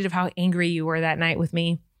reminded of how angry you were that night with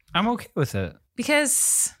me. I'm okay with it.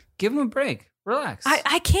 Because... Give him a break. Relax.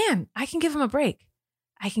 I can give him a break.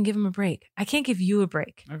 I can give him a break. I can't give you a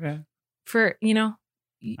break. Okay. For, I know.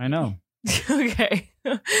 Okay.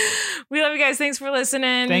 We love you guys. Thanks for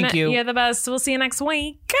listening. Thank you. You're the best. We'll see you next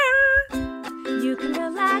week. You can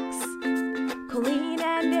relax. Colleen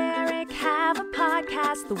and Erik have a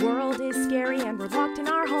podcast. The world is scary and we're locked in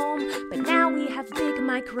our home. But now we have big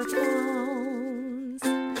microphones.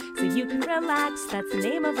 So you can relax. That's the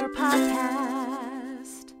name of our podcast.